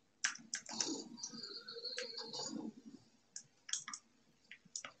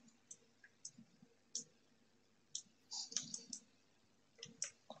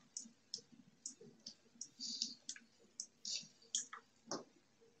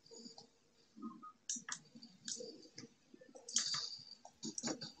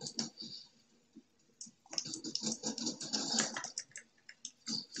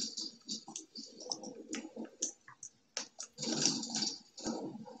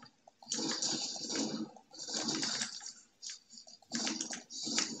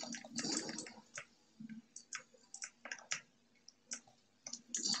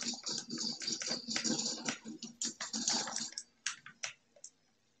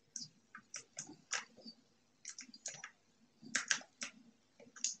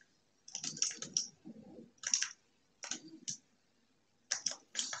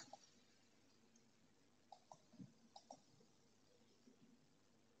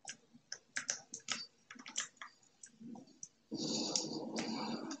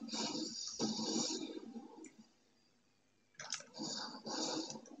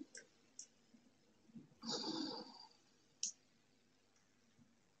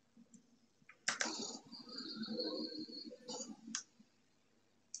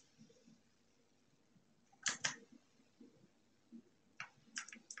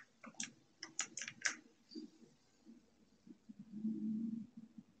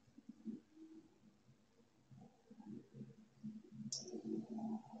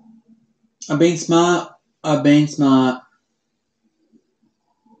 I'm being smart. I'm being smart.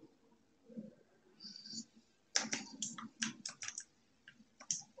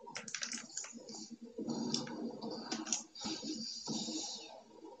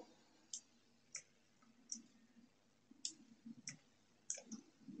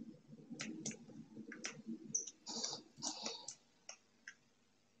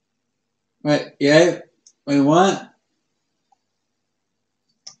 Wait, yeah? Wait, what?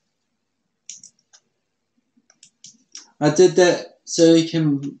 I did that so you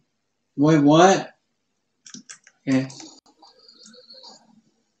can... Wait, what? Yeah.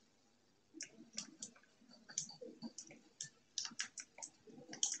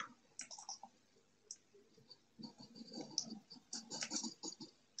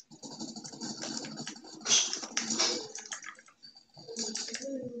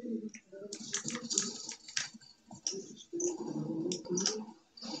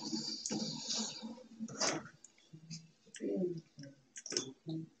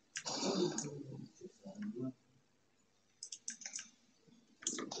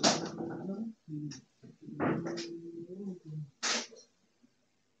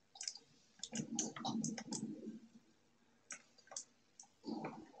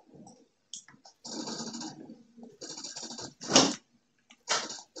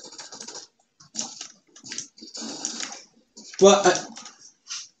 But,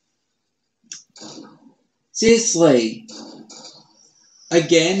 seriously,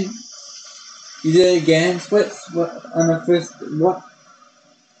 again, you did it again, sweats, what, on the first, what,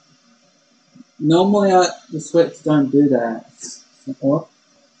 normally the sweats don't do that, what,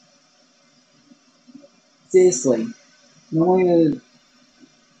 seriously, normally,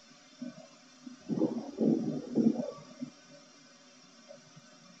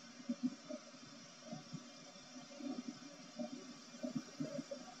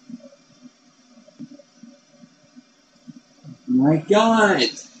 my god,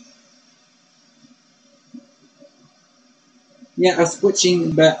 yeah, I was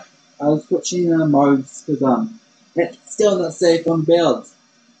switching modes, because, it's still not safe on builds.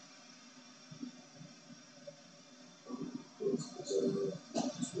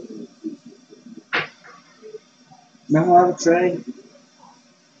 Remember I have a trade?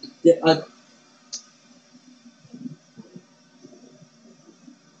 Yeah,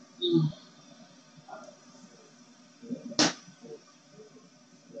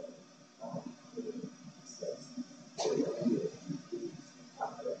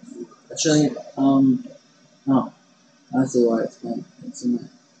 actually, oh, I see why it's made, it's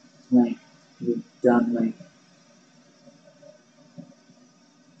done, mate.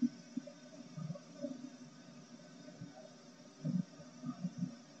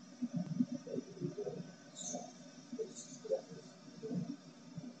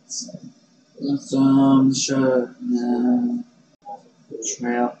 So, sure,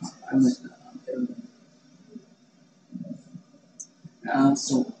 trail, I mean,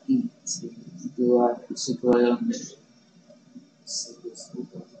 so easy to do to go on it.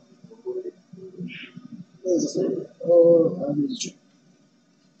 Oh, I need to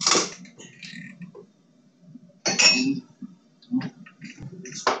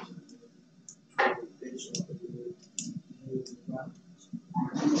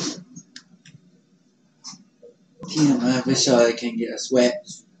damn, I wish I can get a sweat.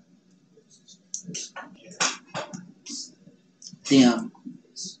 Damn,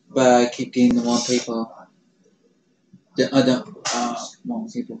 but I keep getting the wrong people. I don't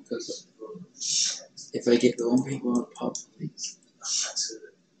want people because if I get the wrong people, I'll probably.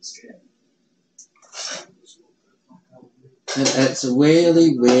 It's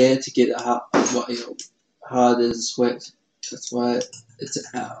really rare to get a hard as sweat. That's why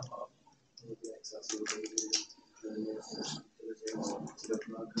it's out.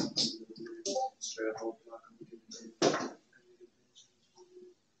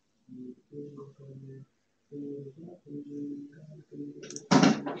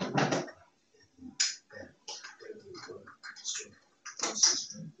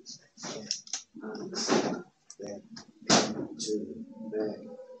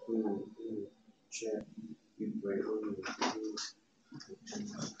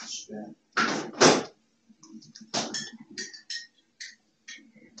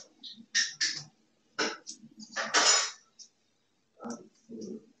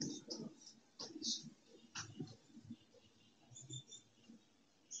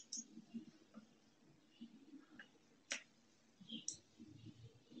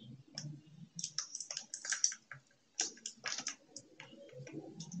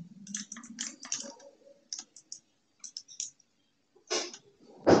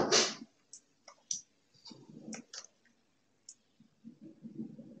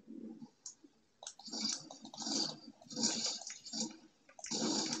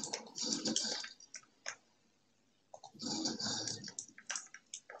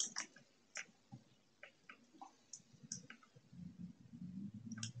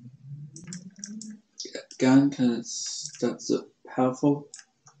 Gun because that's powerful.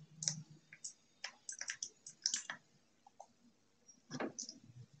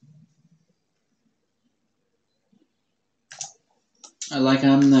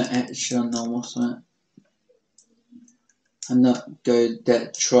 I'm not actually on normal sweat. I'm not go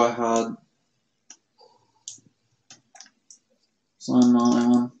that try hard. So I'm the only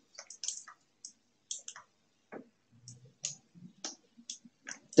one.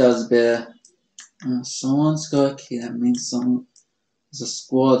 Does better. Someone's got a key. That means there's a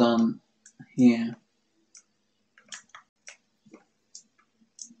squad on here.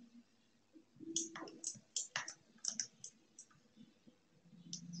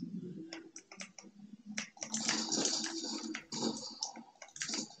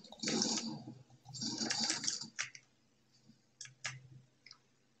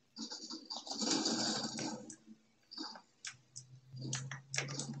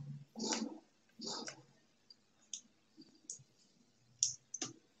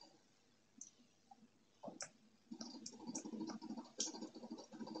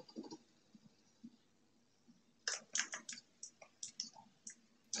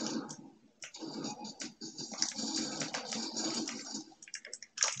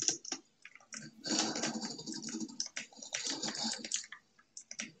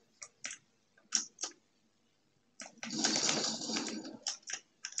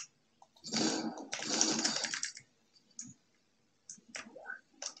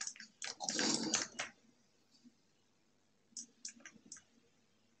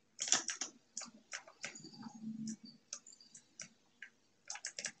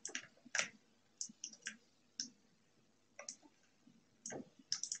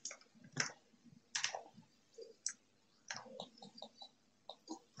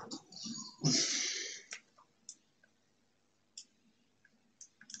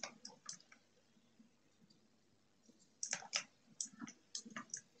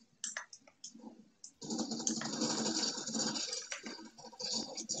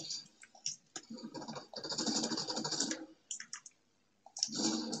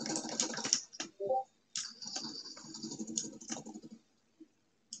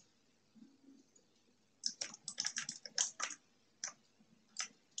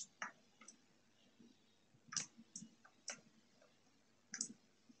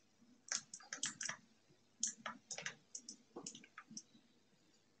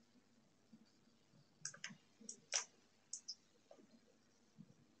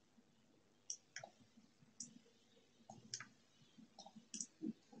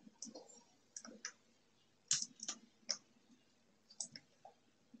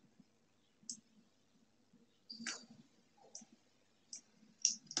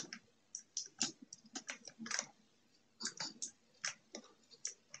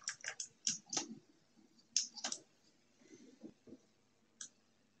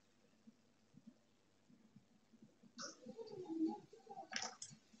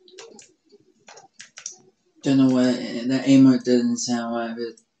 Don't know why that emote doesn't sound right,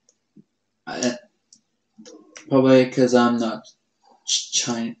 but probably because I'm not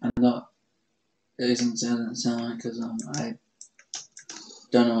Chinese. I'm not. It doesn't sound like because I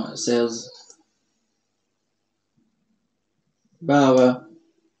don't know what it says. But well,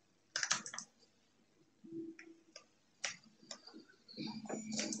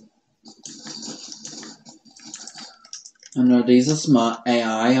 I know these are smart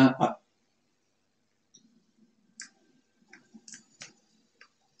AI.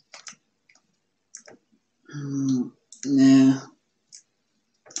 Nah.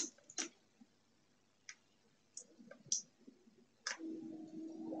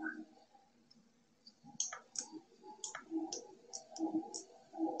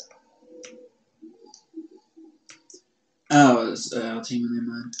 Oh, it was our team in their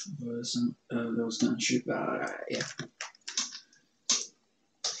mind. That was going to shoot, but yeah.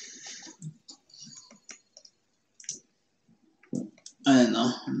 I don't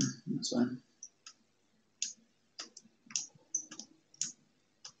know. That's fine.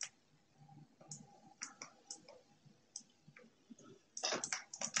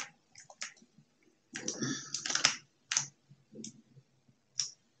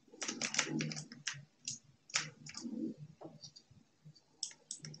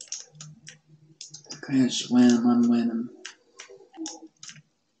 Okay, just win. I'm winning.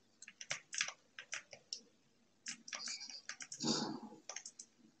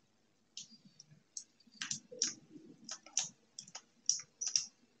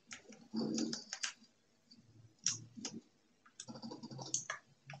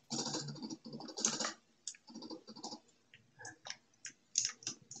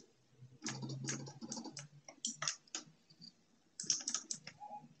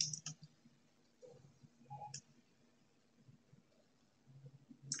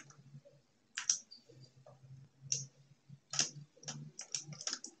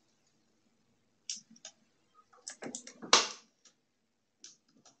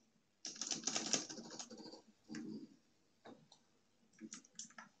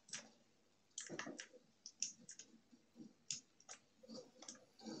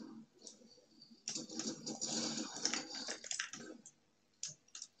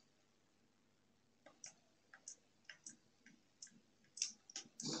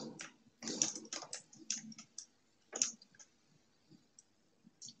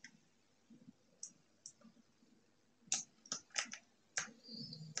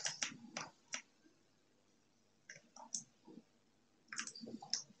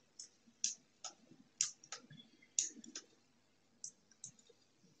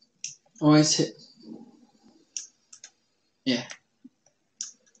 Always hit. Yeah.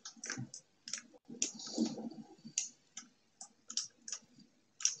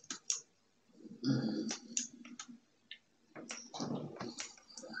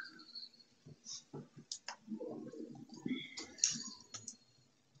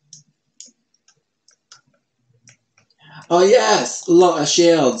 Oh yes, a lot of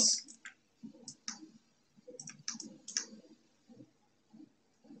shields.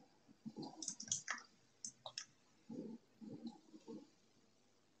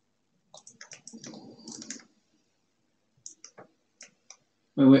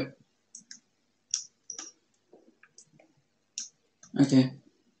 Wait. Okay.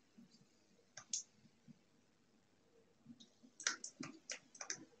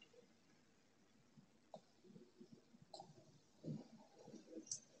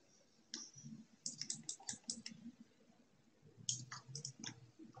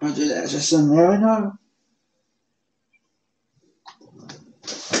 I'll do that just in there now.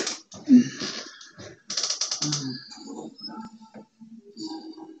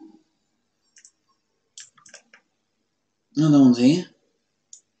 No one's here.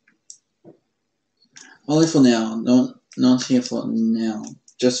 Only for now. No one's here for now.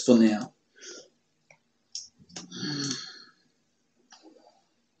 Just for now.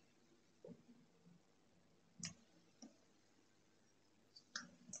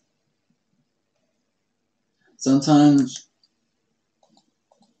 Sometimes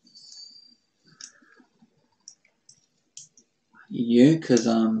you, cause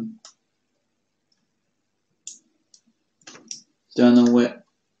don't know where.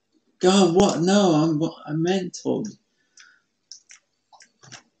 God, what? No, I'm mental.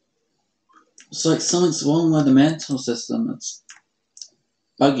 It's like something's wrong with the mental system. It's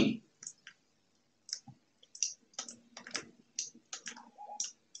buggy.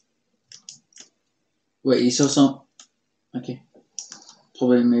 Wait, you saw some? Okay.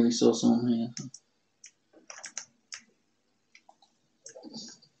 Probably maybe saw someone here.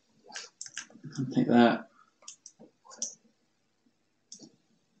 Something like that.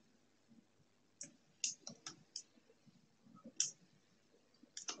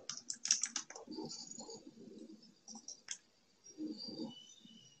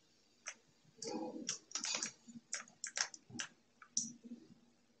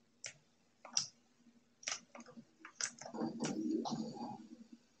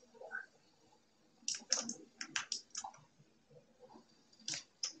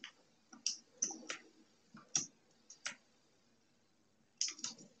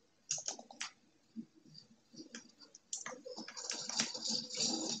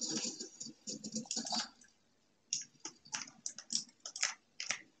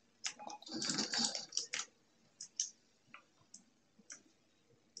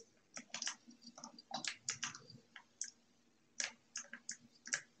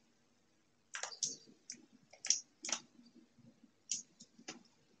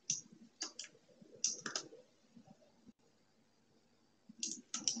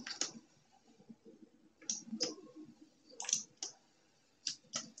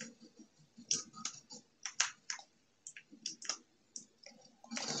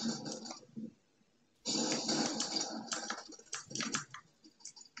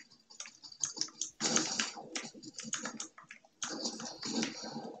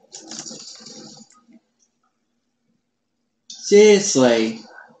 Seriously.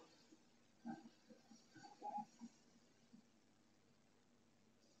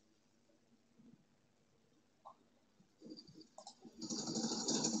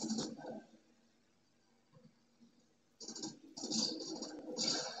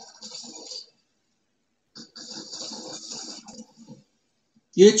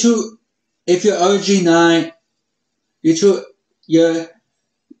 You two, if you're OG9,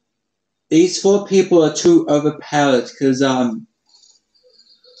 these 4 people are too overpowered, because,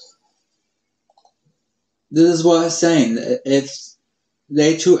 this is what I'm saying, if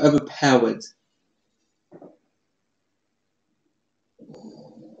they're too overpowered.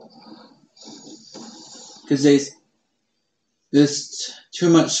 Because there's too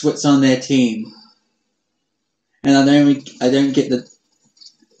much switch on their team. And I don't get the,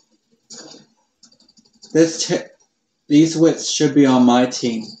 these wits should be on my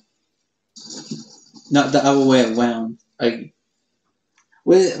team, not the other way around.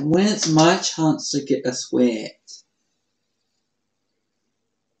 When it's my chance to get a sweat,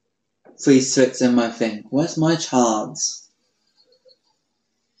 3 swits in my thing. Where's my chance?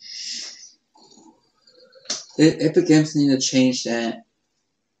 Epic Games need to change that.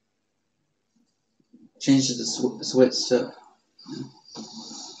 Change the switch to.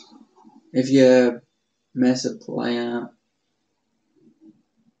 if you mess a play up.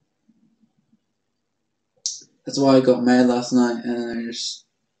 That's why I got mad last night, and it's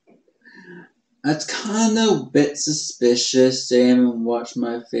kind of a bit suspicious. They haven't watched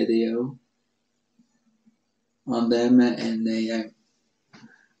my video on them, and they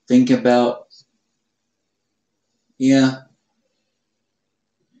think about, yeah,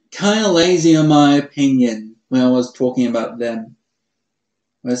 kind of lazy in my opinion when I was talking about them.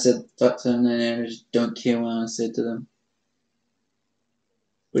 When I said fuck them, and they just don't care what I said to them,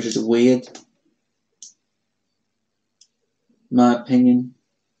 which is weird. My opinion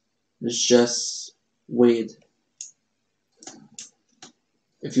is just weird.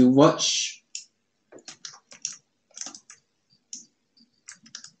 If you watch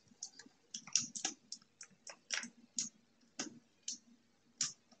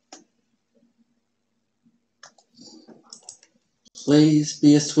please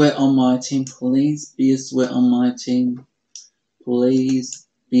be a sweat on my team, please be a sweat on my team, please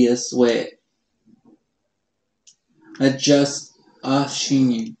be a sweat. I just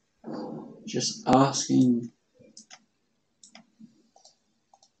asking you. Just asking.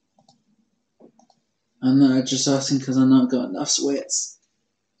 I'm not just asking because I've not got enough sweats.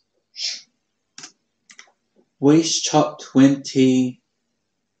 Waste top 20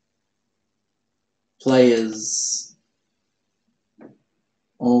 players.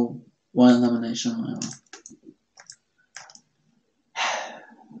 Or one elimination, whatever.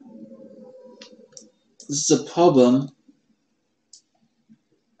 This is a problem.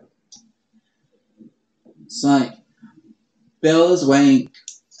 It's like Bella's wank,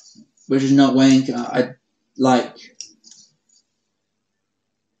 which is not wank. I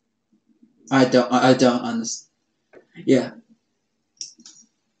don't understand. Yeah.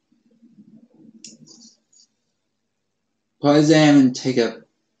 Poison and take a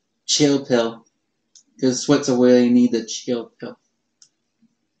chill pill, because sweats are really need a chill pill.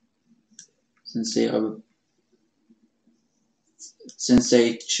 Since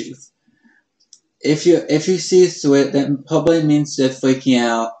they choose. If you see a sweat, that probably means they're freaking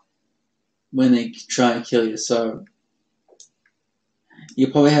out when they try to kill you. So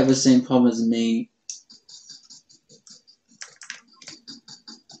you probably have the same problem as me.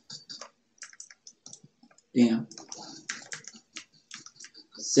 Damn.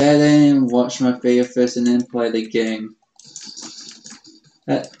 Sit in and watch my video first, and then play the game.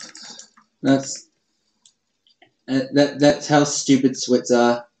 That's how stupid sweats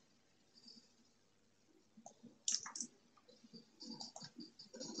are.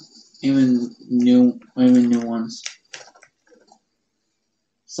 Even new ones.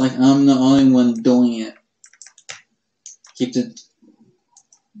 It's like I'm the only one doing it. Keep the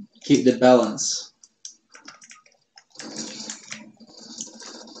balance.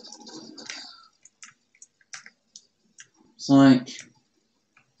 It's like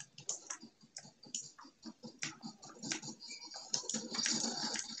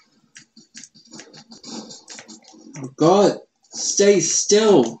oh God, stay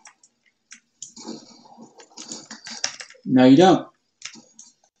still. No, you don't.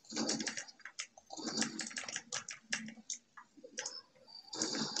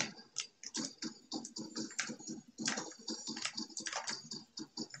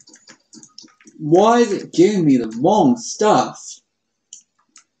 Why is it giving me the wrong stuff?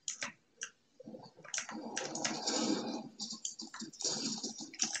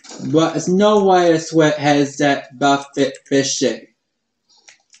 But there's no way a sweat has that buff fish stick.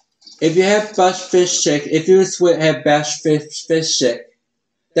 If you have buff fish stick, if you sweat have bash fish stick,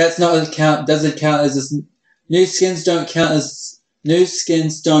 that's not a count. Doesn't count as this. New skins don't count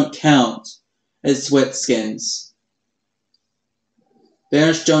as sweat skins.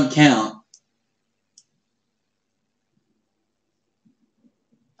 Bears don't count.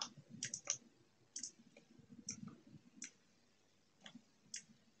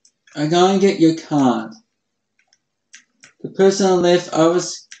 I'm gonna get your card. The person on the left, I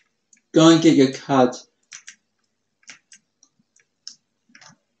was going to get your card.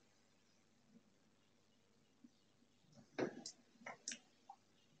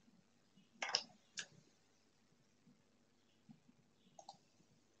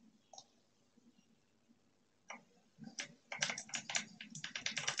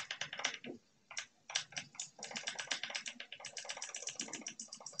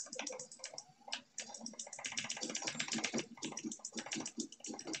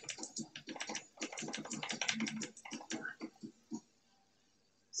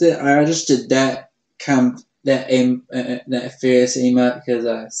 So I just did that that fierce emote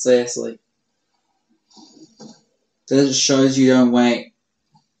because seriously, that just shows you don't wait.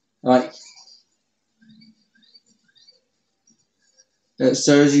 Like, that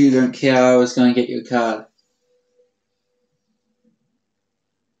shows you don't care I was going to get your card.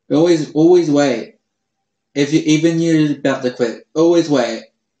 Always wait. If you even you're about to quit, always wait.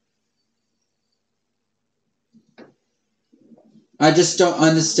 I just don't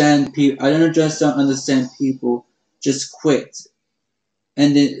understand people. I don't understand people just quit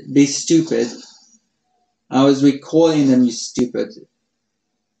and then be stupid. I was recording them, you stupid,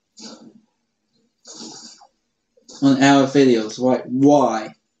 on our videos.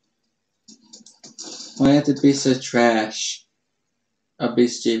 Why? Why have to be so trash? I'll be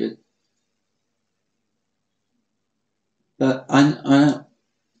stupid. But I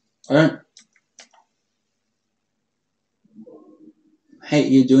don't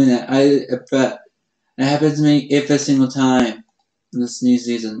hate you doing that. But it happens to me every single time in this new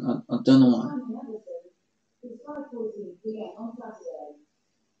season. I don't know why.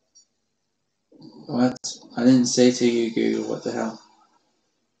 What? I didn't say to you, Google. What the hell?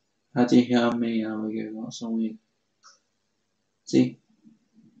 How do you hear me? Oh, Google. What's so weird? See?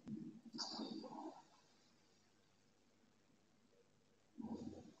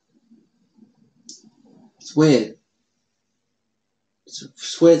 It's weird.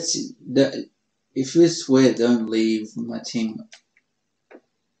 If you swear, don't leave my team.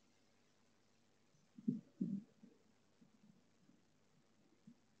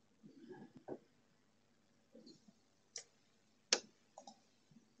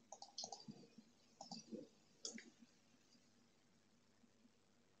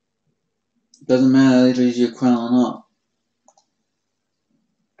 Doesn't matter if it's your crown or not.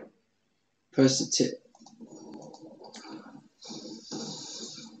 Press the tip.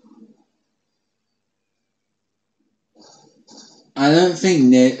 I don't think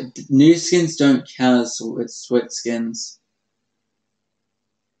new skins don't count as sweat skins.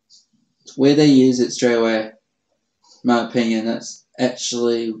 It's where they use it straight away. In my opinion, that's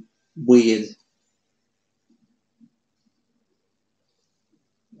actually weird.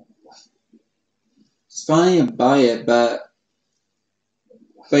 It's fine to buy it, but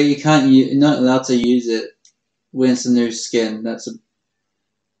you can't. You're not allowed to use it when it's a new skin.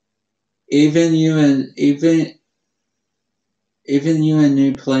 Even you and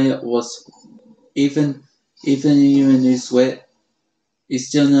new player was even you and new sweat. You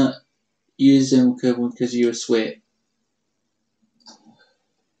still not use them because you're a sweat.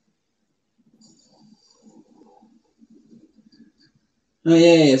 Oh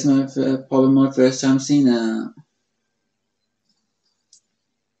yeah, it's probably my first time seeing that.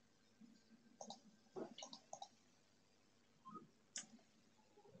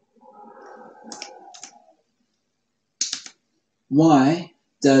 Why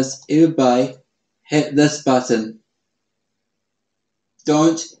does everybody hit this button?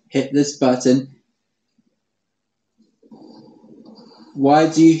 Don't hit this button. Why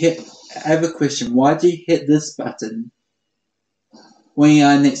do you hit? I have a question. Why do you hit this button when you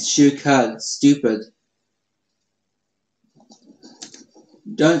are next to your card? Stupid.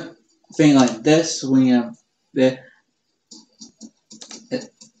 Don't think like this when you're there.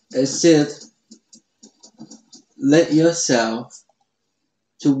 Instead, let yourself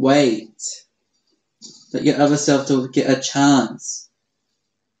to wait. Let your other self to get a chance.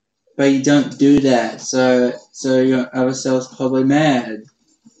 But you don't do that, so your other self's probably mad.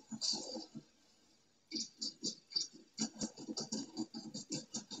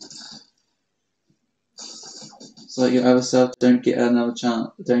 So your other self don't get another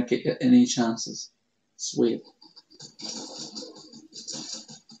chance, don't get any chances. It's weird.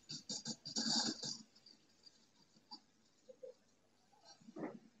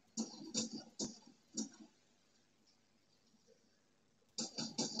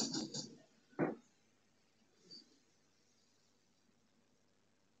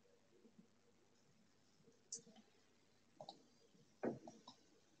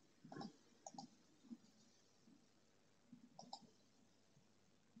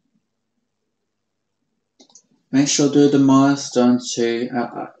 Make sure to do the milestone too.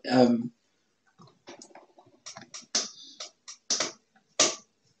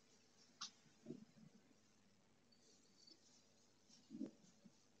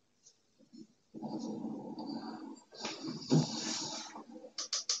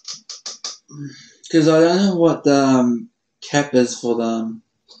 Because I don't know what the cap is for them.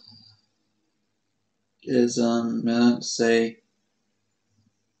 I don't say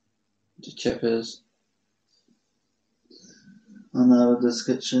the cap is. On the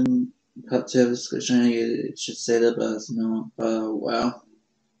description, part 2 of the description, it should say that, but no. Wow.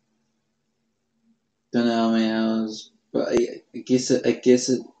 Don't know how many hours. But I guess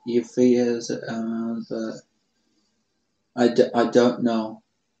your fee is but I don't know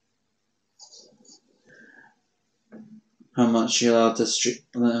how much you're allowed to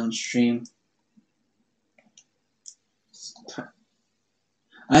stream.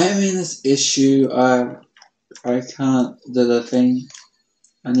 I am in this issue. I can't do the thing.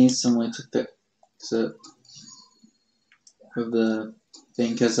 I need some way to fix it with the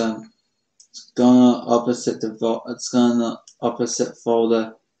thing because it's gonna opposite the it's gonna opposite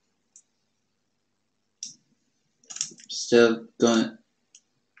folder. Still going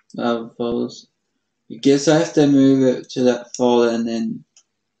other folders. I guess I have to move it to that folder and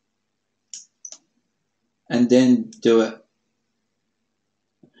then do it.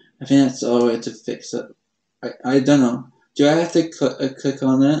 I think that's the only way to fix it. I don't know. Do I have to click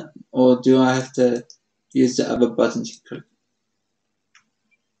on it, or do I have to use the other button to click?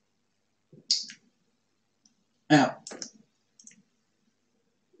 Ow.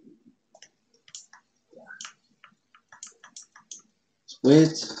 It's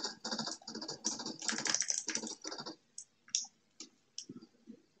weird.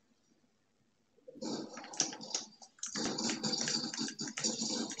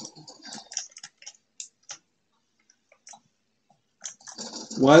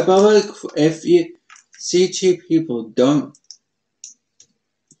 Why bother if you see two people? Don't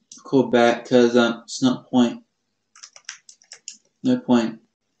call back because it's not point. No point.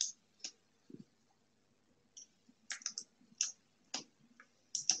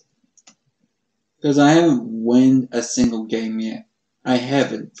 Because I haven't won a single game yet. I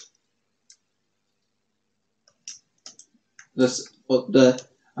haven't.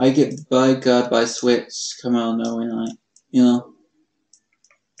 I get bodyguard by sweats come out of nowhere, like, you know.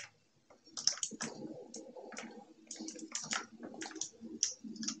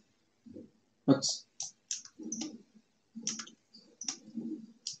 What's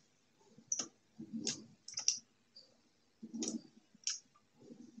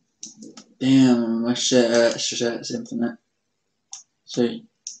damn? My shit is infinite. So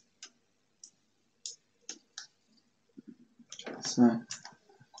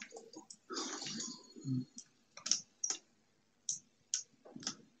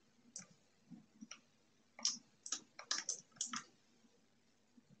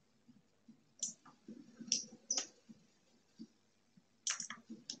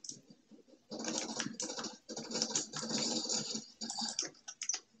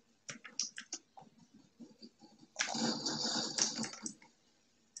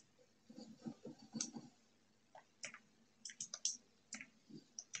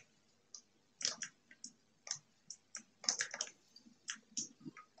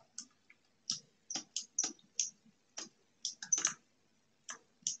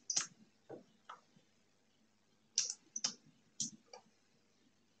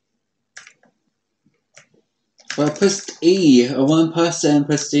well, I pressed E. I want to press it and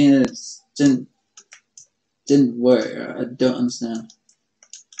pressed E and it didn't work. I don't understand.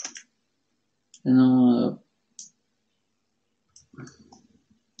 And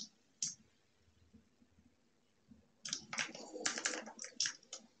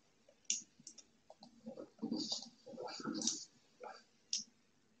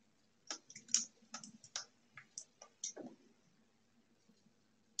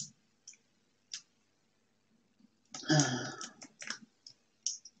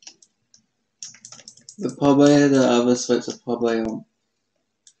probably the other switch are probably on.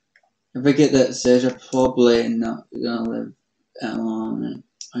 If I get that stage, I'm probably not gonna live that long.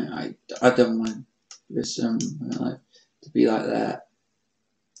 I don't want this life to be like that.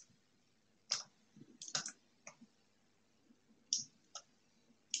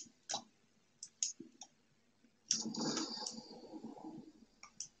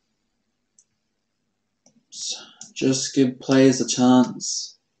 So just give players a chance.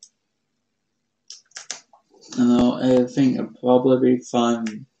 I think I'll probably be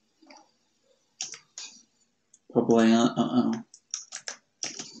fine. Probably not.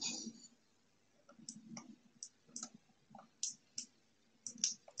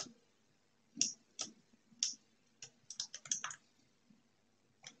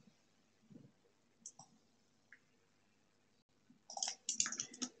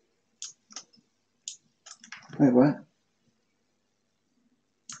 Wait, what?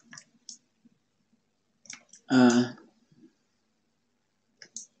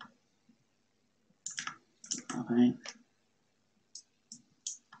 Okay.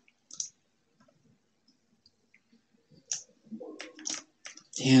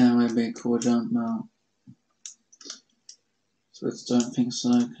 Yeah, that would be a cool jump now. So I don't think so.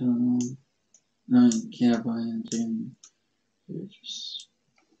 I don't care about anything.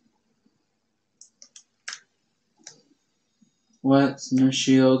 What? No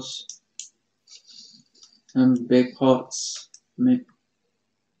shields. Big pots.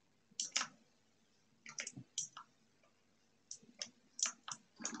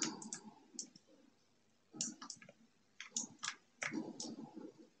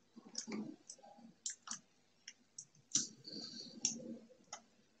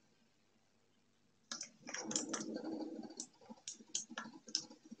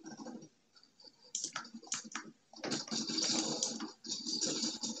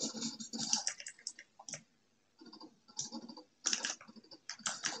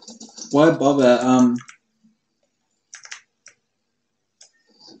 Why bother?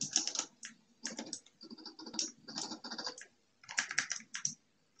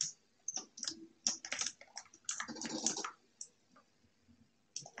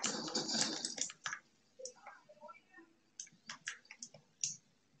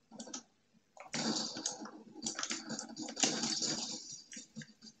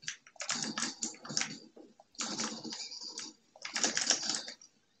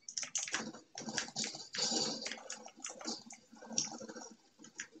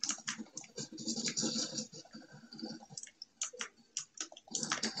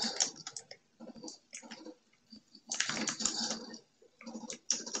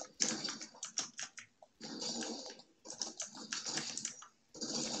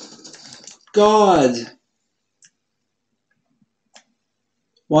 God!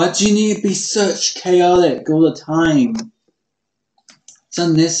 Why do you need to be such chaotic all the time? It's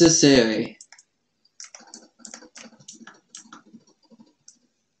unnecessary.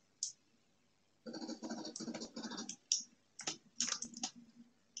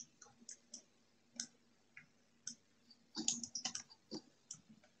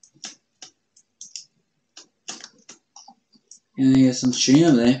 And get some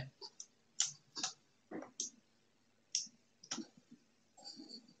stream there.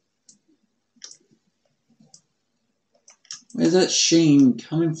 Where's that sheen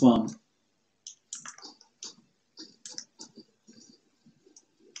coming from?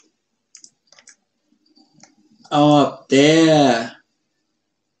 Oh, up there.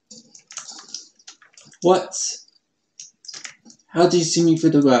 What? How do you see me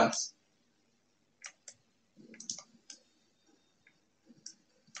through the glass?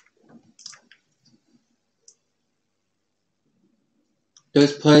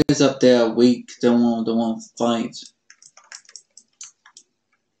 Those players up there are weak. Don't want to fight.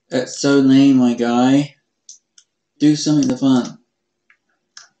 That's so lame, my guy. Do something fun.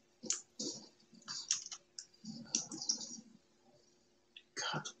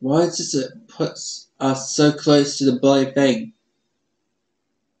 God, why does it put us so close to the bloody thing?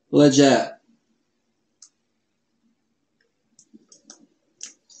 Legit.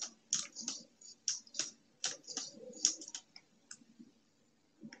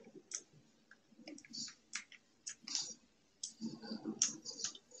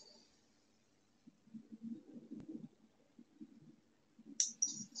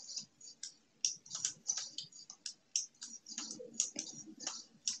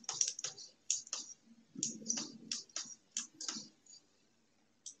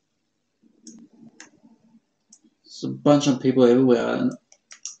 There's a bunch of people everywhere.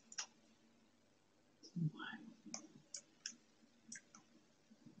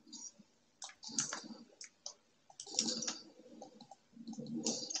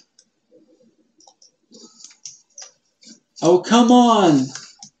 Oh, come on!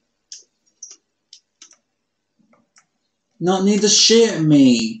 Not need to shit at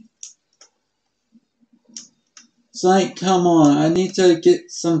me. It's like, come on, I need to get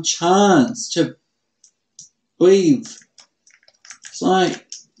some chance to breathe. It's like,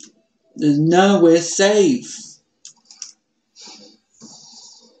 there's nowhere safe.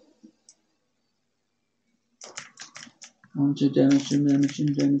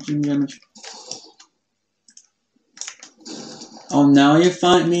 Damage. Oh, now you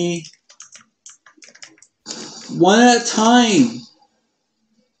fight me. One at a time.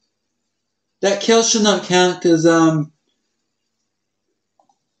 That kill should not count because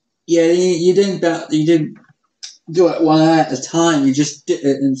yeah, you didn't do it one at a time. You just did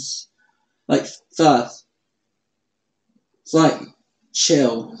it in like fast. It's like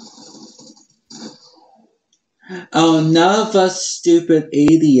chill. Oh, another stupid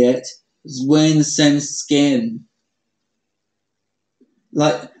idiot is wearing the same skin.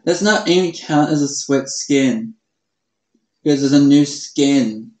 Like, that's not even count as a sweat skin. Because there's a new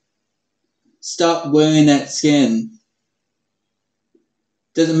skin. Stop wearing that skin.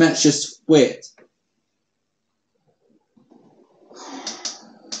 Doesn't match your sweat.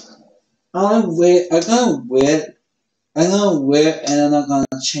 I'm gonna wear it, and I'm not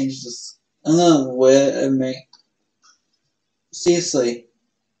gonna change this. I'm gonna wear it and make. Seriously,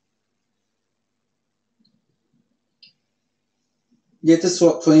 you have to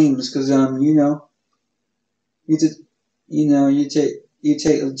swap creams because you just you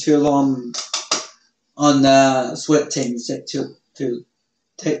take too long on sweat things. Take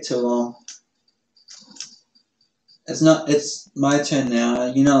too long. It's not. It's my turn now.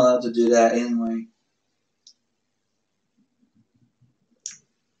 You're not allowed to do that anyway.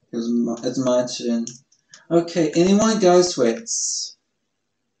 It's my turn. Okay. Anyone got sweats?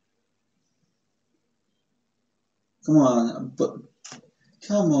 Come on, but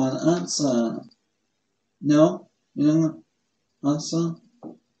come on, answer. No, you don't answer.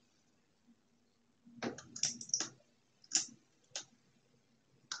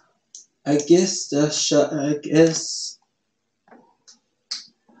 I guess the shot. I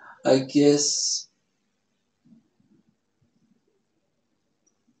guess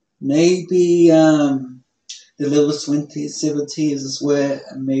maybe the level 20, 70 is a sweat,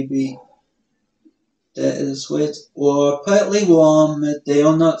 and maybe that is a sweat, or partly warm. They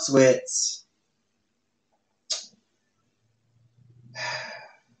are not sweats.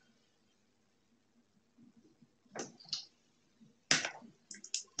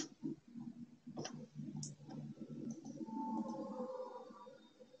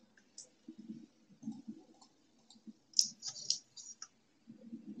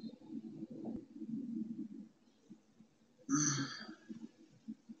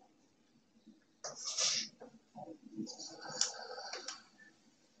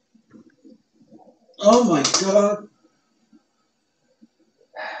 Oh my god!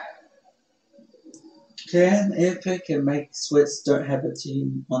 Can Epic and make sweats don't have a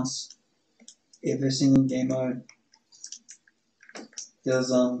team on every single game mode?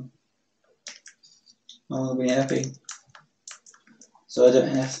 Because I'm gonna be happy, so I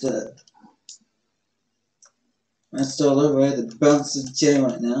don't have to install over the bouncy chair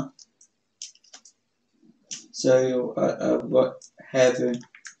right now. So I have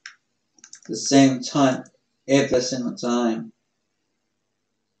the same time every single time.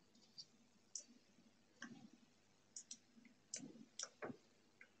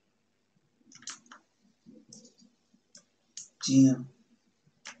 Damn.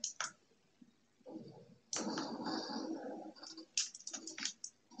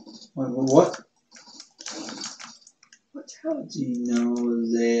 Wait, what? What hell do you know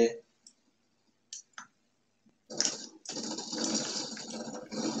there?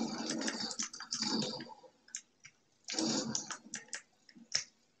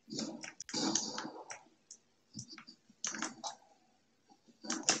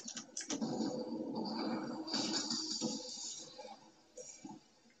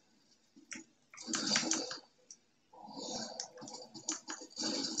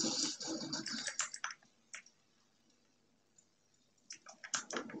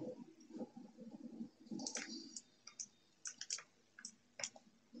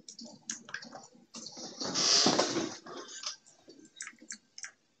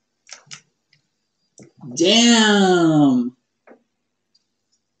 Damn!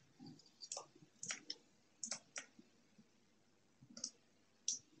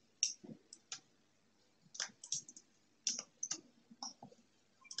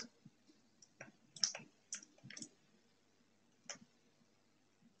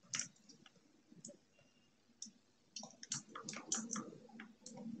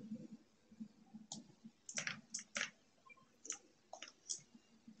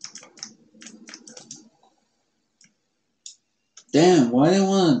 Damn, why do you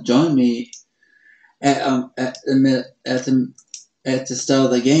want to join me at the start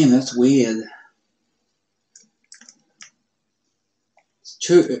of the game? That's weird. It's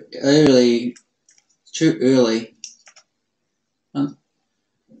too early. Too early.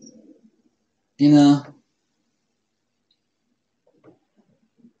 You know.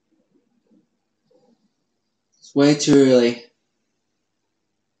 It's way too early.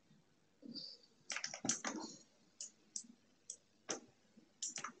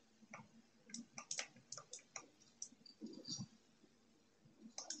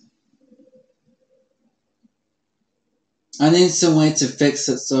 I need some way to fix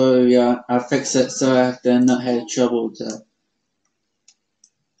it, so yeah, I fix it so I have to not have trouble to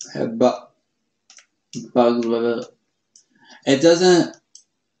have bugs with it. It doesn't.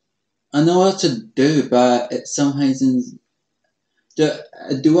 I know what to do, but it some reasons.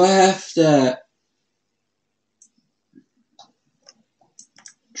 Do I have to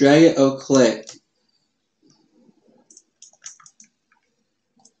drag it or click?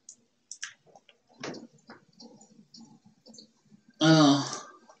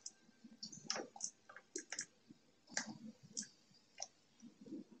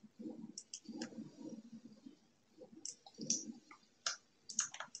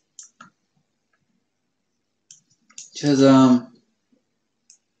 Cause I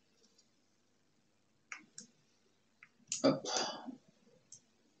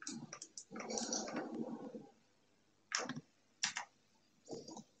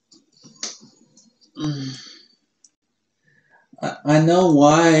know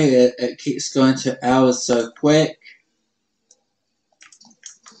why it keeps going to hours so quick.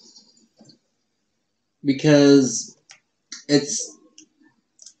 Because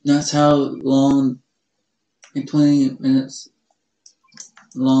that's how long, in 20 minutes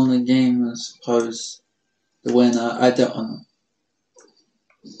long the game is supposed to win. I don't know.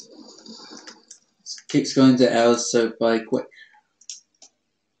 It keeps going to hours so quick.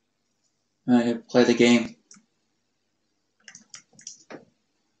 I play the game.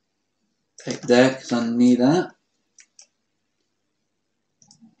 Take that because I need that.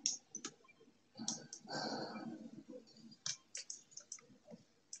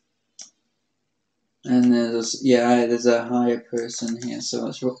 And there's a higher person here, so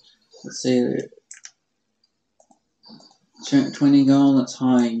let's see. 20 gold, that's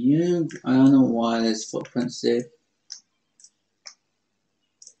high. I don't know why there's footprints there.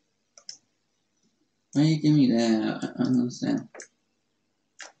 Why you give me that? I don't understand.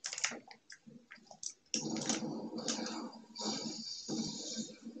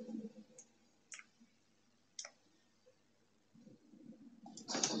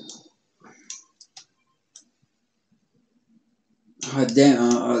 Oh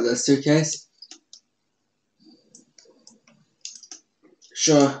damn, the suitcase?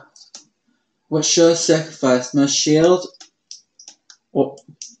 Sure. What sure sacrifice? My shield?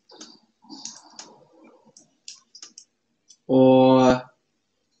 Or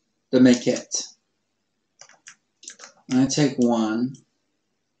the make it? I take one.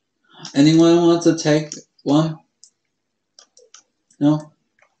 Anyone want to take one? No?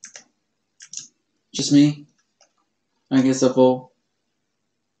 Just me? I guess I'll fall.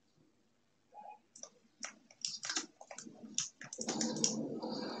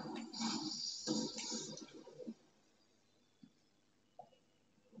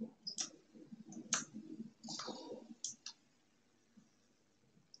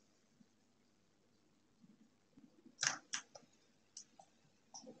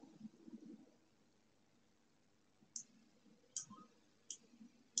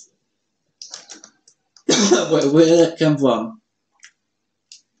 Where did that come from?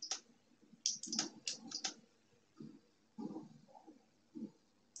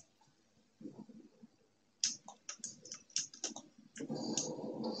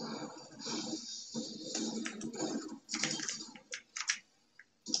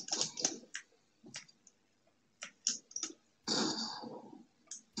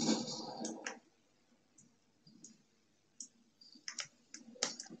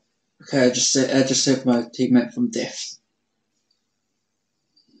 Okay, I just saved my teammate from death.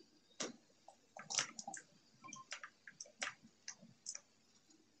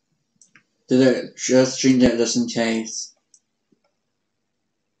 Did I just change that just in case?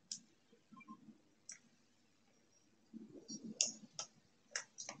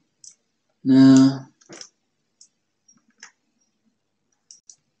 No.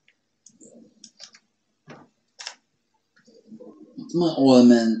 What's my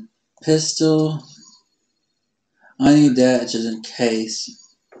ornament? Pistol. I need that just in case.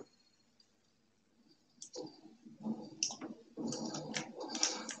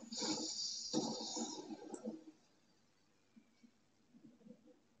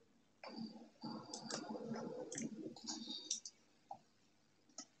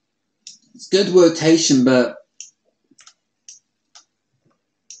 It's good rotation, but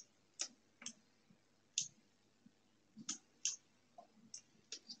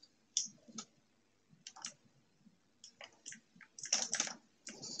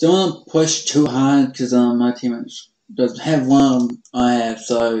don't want to push too hard because my teammate doesn't have one I have,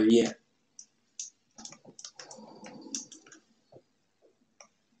 so yeah.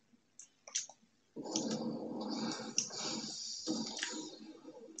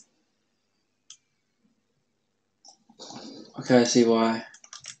 Okay, I see why.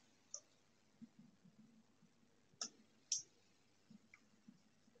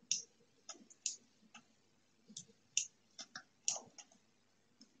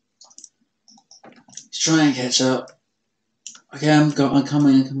 He's trying to catch up. Okay, I'm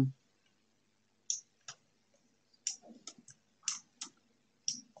coming.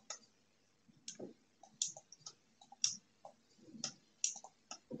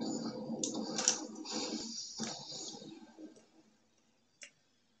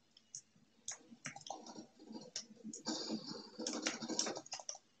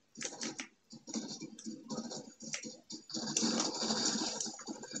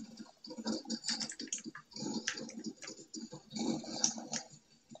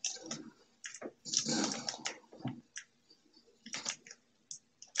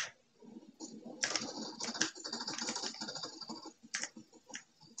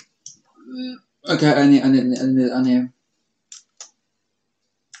 Okay, I need.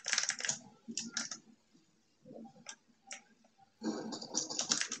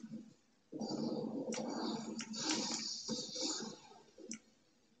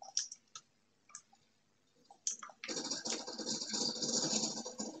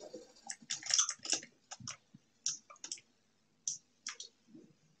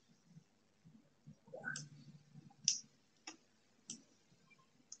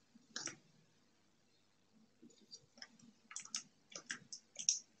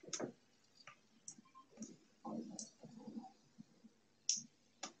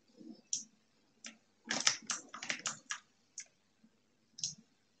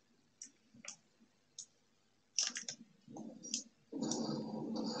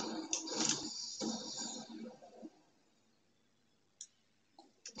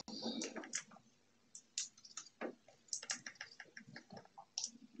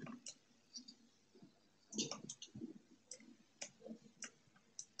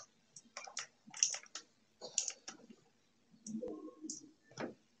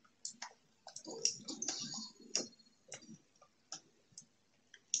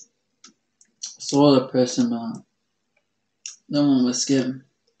 Saw the person, but no one was skip.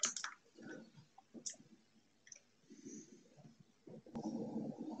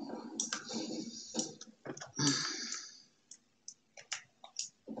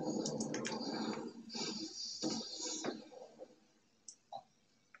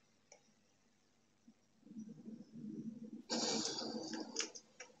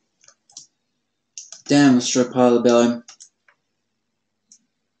 Damn, a strip pile of belly.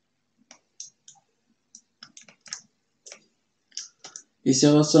 You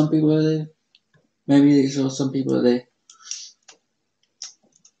saw some people there? Maybe you saw some people there.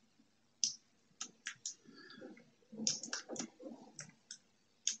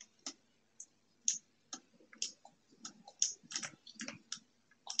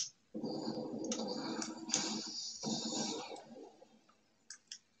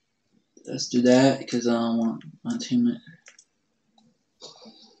 Let's do that because I don't want my teammate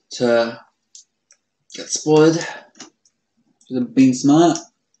to get spoiled because I'm being smart.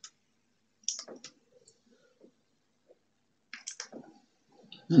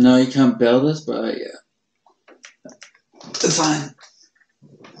 I know you can't build this, but yeah, it's fine.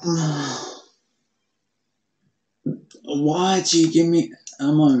 Why do you give me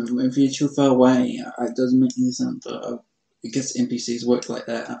ammo if you're too far away? It doesn't make any sense, but I guess NPCs work like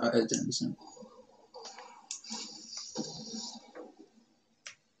that. I don't understand.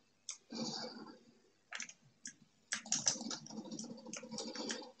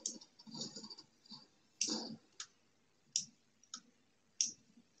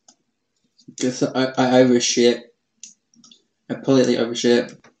 Guess I overshit. I completely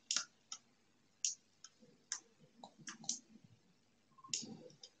overshit.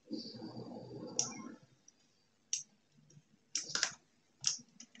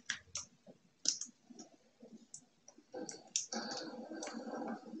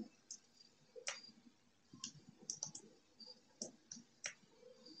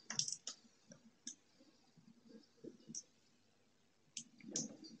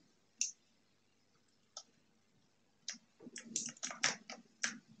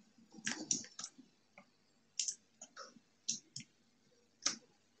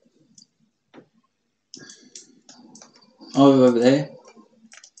 Oh, over there.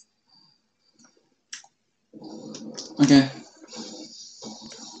 Okay.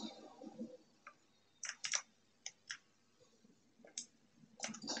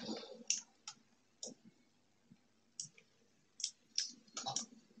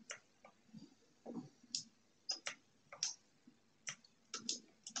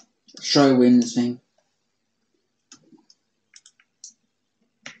 Let's try to win this thing.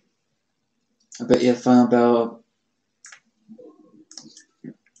 I bet you found about.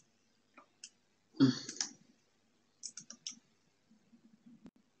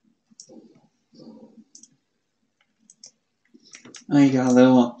 Oh, you got a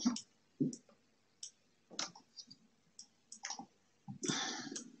little one.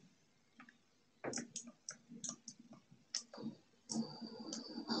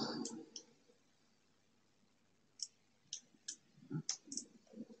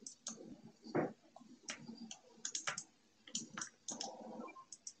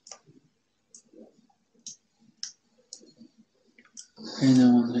 Okay,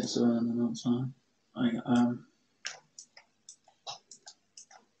 no one takes the one, no, it's fine.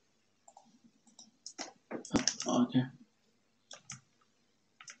 Okay.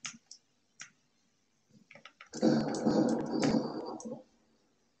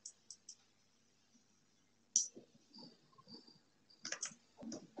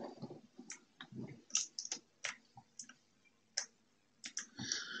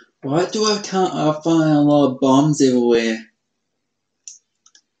 Why do I can't find a lot of bombs everywhere?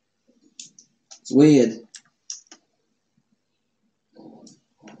 It's weird.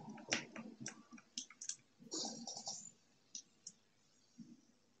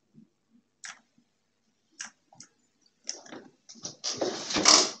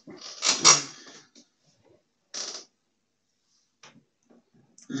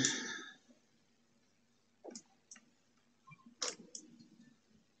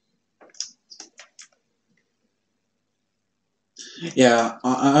 Yeah,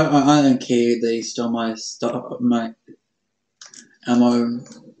 I don't care they stole my stuff, my ammo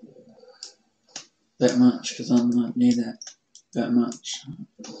that much because I'm not near that much.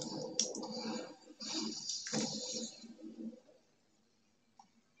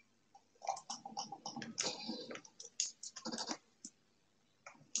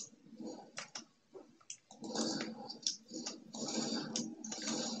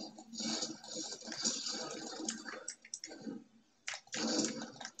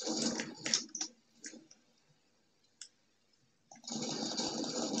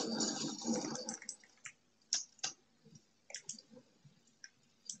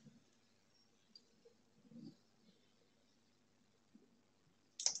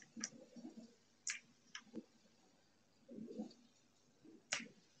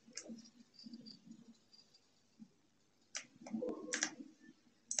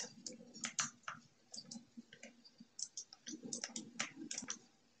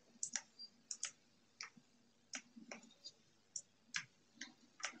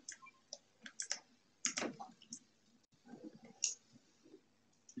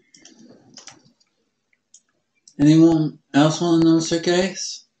 Anyone else want another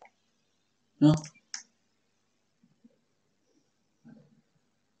suitcase? No?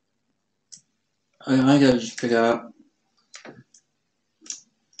 I gotta just pick it up.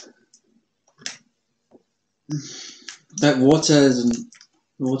 That water's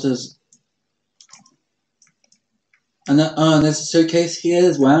and there's a suitcase here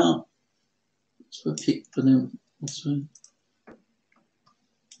as well. Let's repeat for them this one.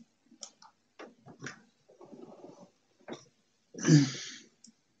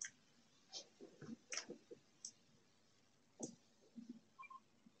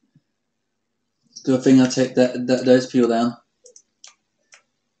 Good thing I take those people down.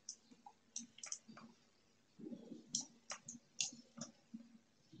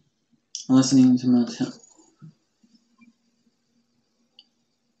 I'm listening to my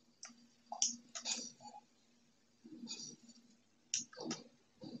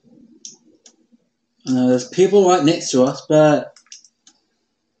I know there's people right next to us, but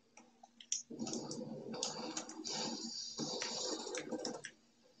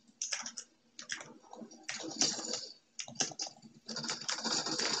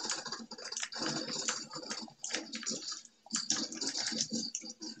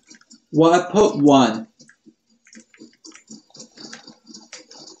well, I put one.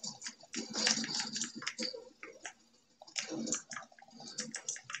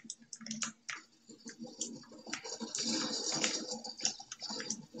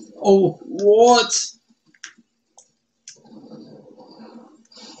 Oh, what?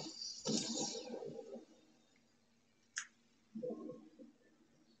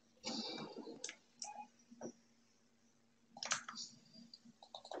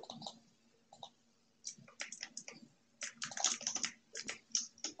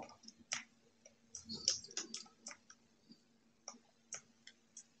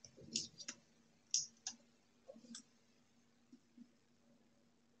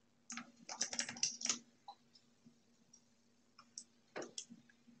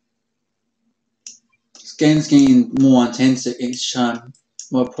 This game's getting more intense each time.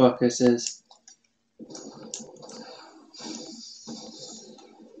 More progress is.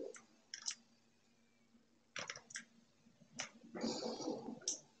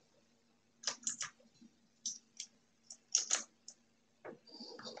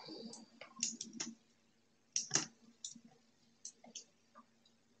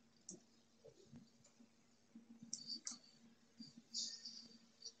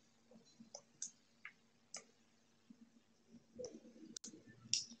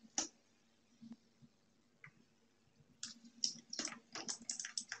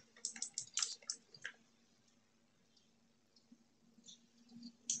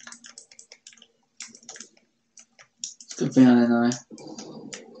 It's a good thing I don't know.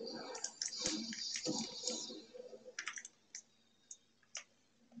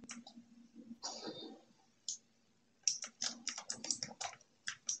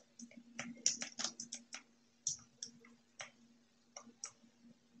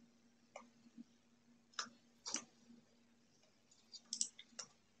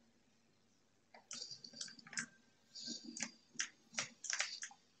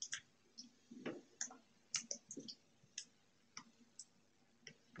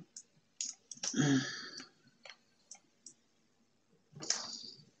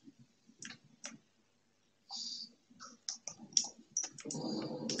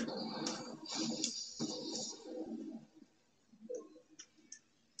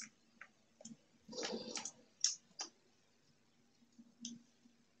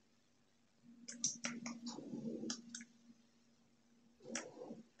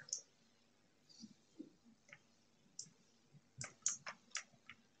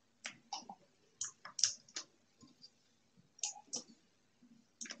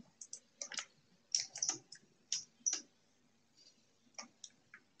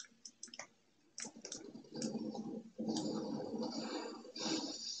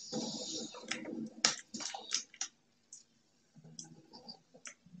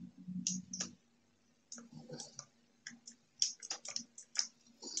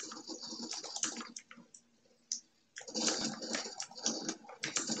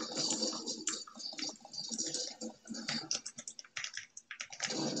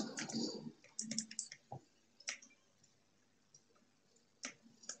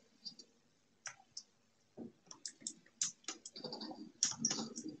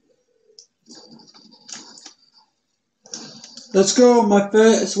 Let's go, my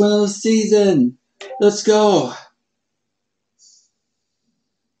first win of the season. Let's go.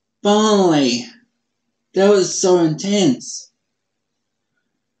 Finally. That was so intense.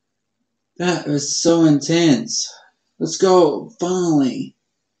 That was so intense. Let's go, finally.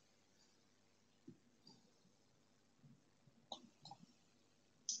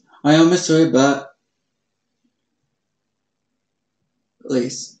 I almost threw it, but at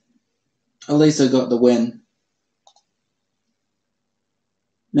least I got the win.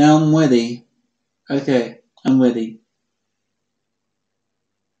 Now I'm ready. Okay, I'm ready.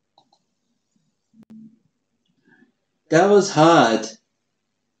 That was hard.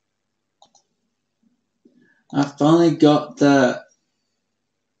 I finally got the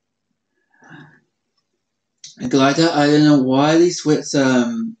glider. I don't know why these wits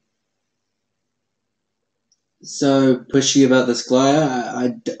so pushy about this glider.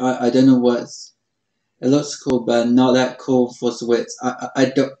 I don't know what's. It looks cool, but not that cool for Switch.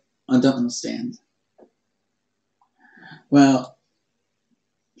 I don't understand. Well,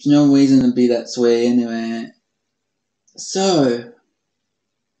 there's no reason to be that way anyway. So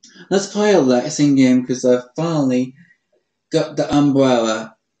let's play a relaxing game because I finally got the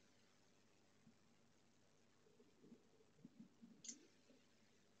umbrella.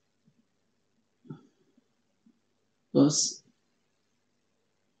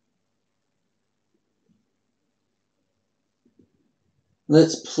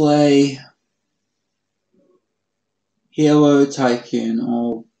 Let's play Hero Tycoon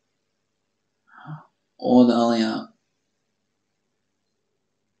or the earlier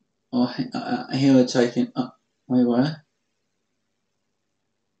or Hero Tycoon. Wait, what?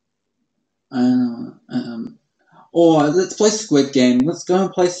 I don't know. Or let's play Squid Game. Let's go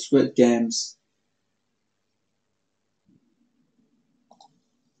and play Squid Games.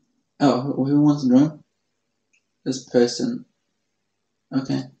 Oh, who wants to join? This person.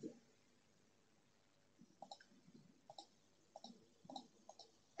 Okay.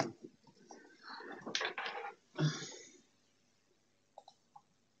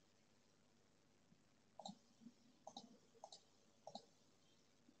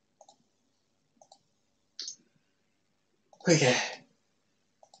 Okay.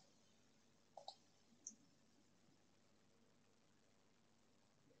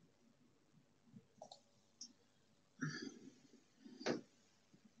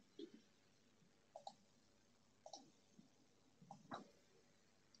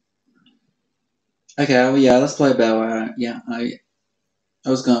 Okay, well, yeah, let's play Battle. Yeah, I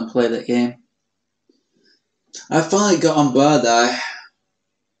was gonna play that game. I finally got on board though.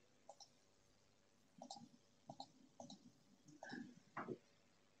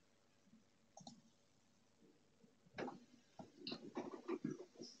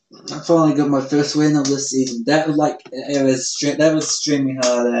 I finally got my first win of the season. That was that was extremely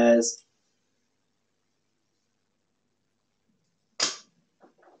hard as.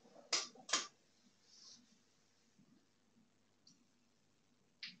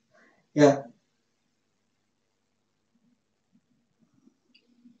 Yeah.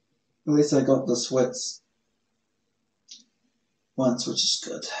 At least I got the sweats once, which is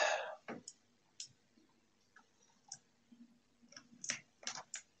good.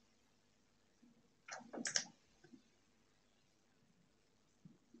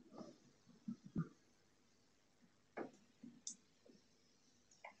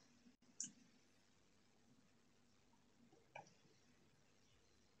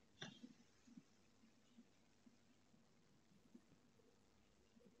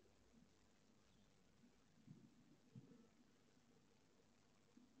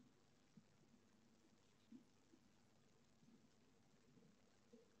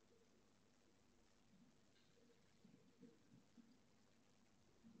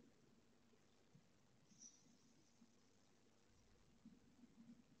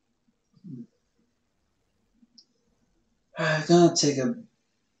 I'm gonna take a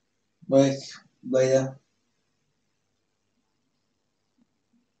break later.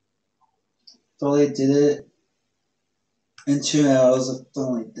 Finally did it in 2 hours. I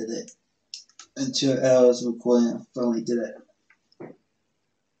finally did it in 2 hours recording. I finally did it.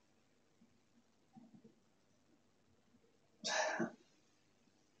 I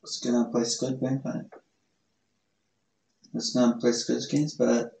was gonna play Squid Game, but I was gonna play Squid Games,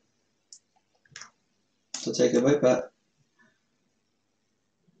 but to take a break, but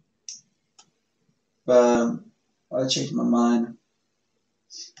I changed my mind.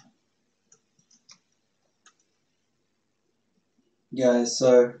 Yeah,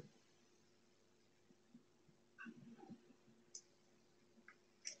 so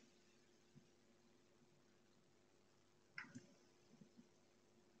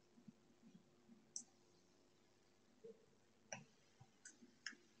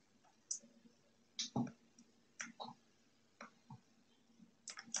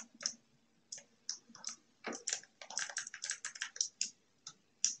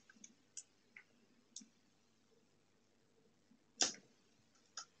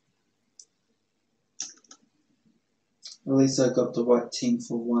at least I got the right team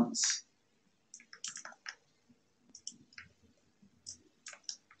for once.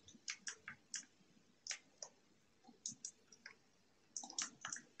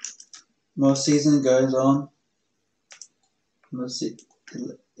 More season goes on, more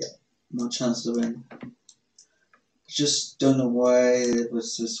chance to win. Just don't know why it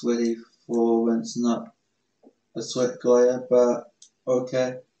was so sweaty for when it's not a sweat glider, but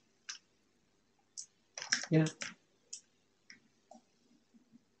okay. Yeah.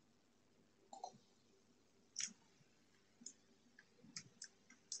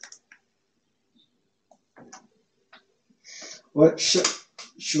 What should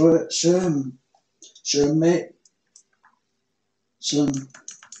mate should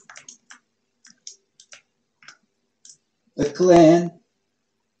the clan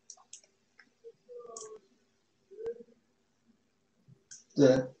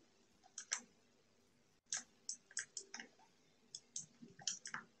the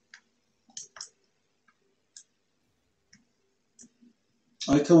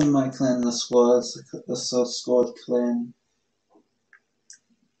I call my clan the squads, the squad clan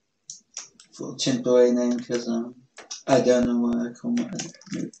for temporary name because I don't know why I call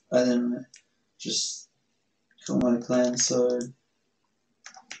I don't know, just call my clan so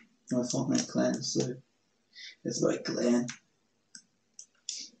my fortnight clan so it's my clan.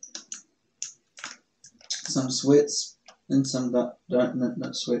 Some Swits and some not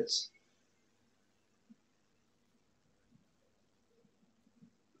Swits.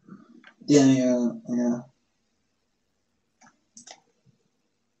 Yeah.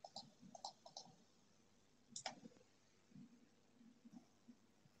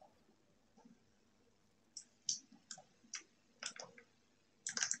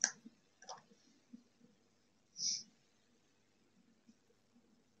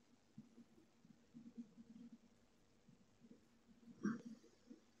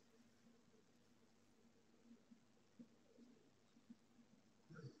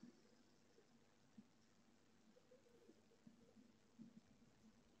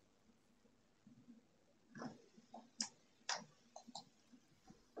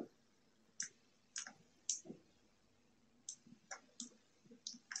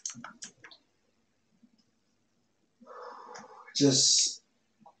 Just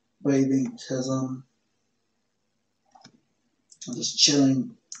waiting because I'm just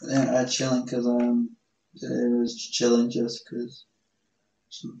chilling. Yeah, chilling because it was chilling just because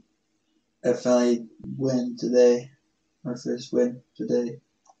I finally win today. My first win today.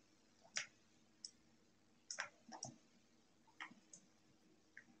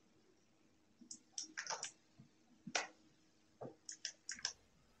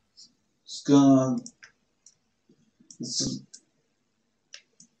 It's gonna. It's,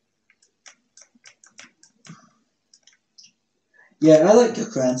 yeah, I like your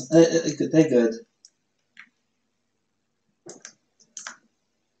friends. They're good.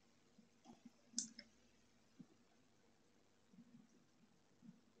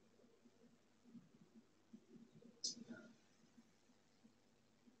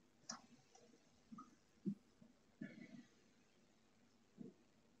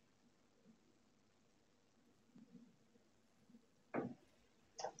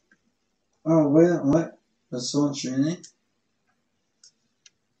 Oh, wait, what? That's so much really.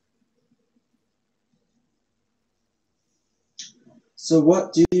 So,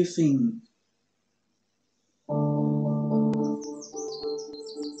 what do you think?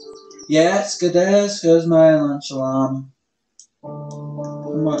 Yes, good day. Goes my lunch alarm.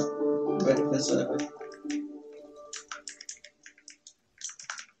 What? Breakfast over.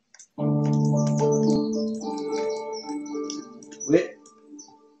 Wait.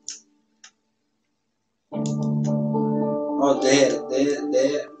 Oh, there.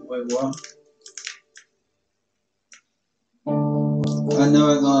 Wait, what? I know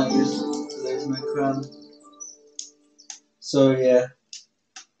I'm gonna lose my crown. So yeah.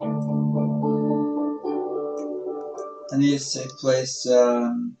 I need a safe place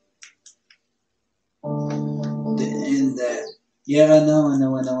in there. Yeah, I know.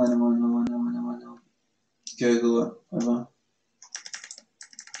 Google it, whatever.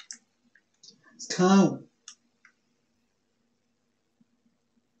 It's kind of.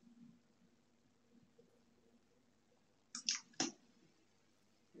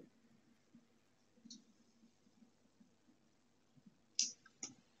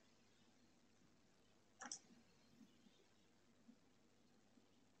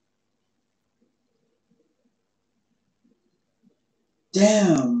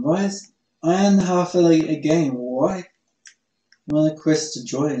 Damn, why is I am half a game? Why? I want a quest to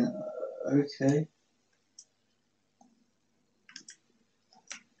join. Okay.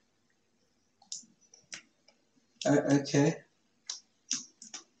 Okay.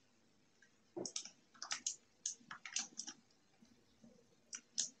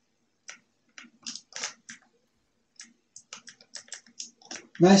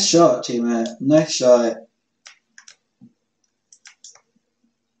 Nice shot, teammate. Nice shot.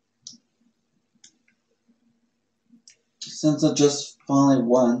 Since I just finally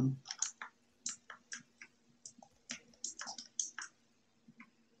won.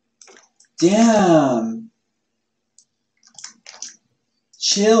 Damn.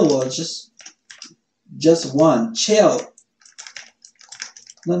 Chill. Just one. Chill.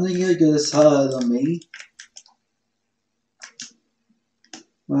 Nothing good is harder than me.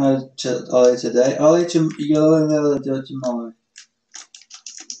 Ollie today. Ollie, you gotta learn how to do it tomorrow.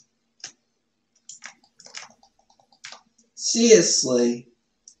 Seriously.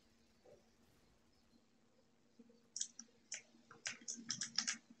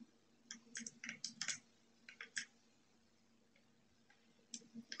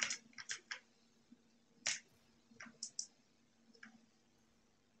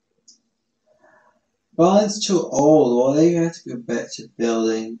 Brian's too old. Why do you have to go back to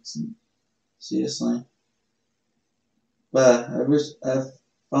buildings? Seriously. But I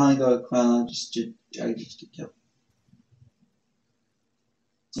finally got a crown. I just did kill.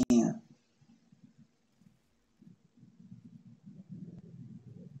 Damn.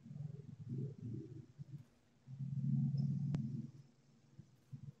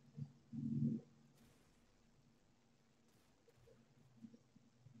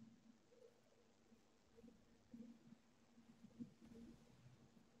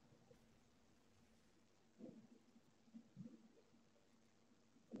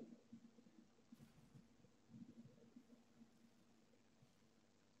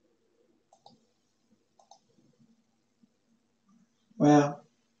 Well,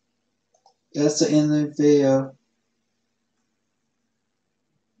 that's the end of the video.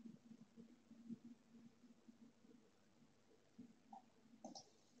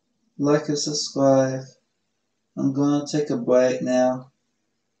 Like and subscribe. I'm gonna take a break now.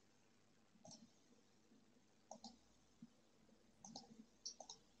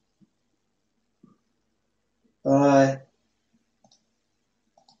 Bye.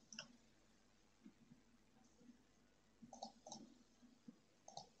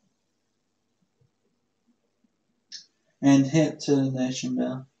 And hit to the nation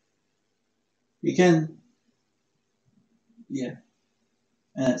bell. You can, yeah.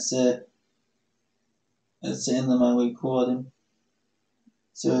 And that's it. That's the end of my recording.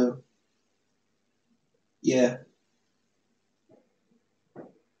 So, yeah.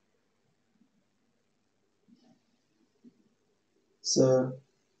 So,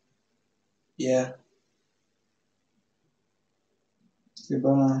 yeah.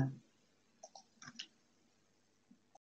 Goodbye.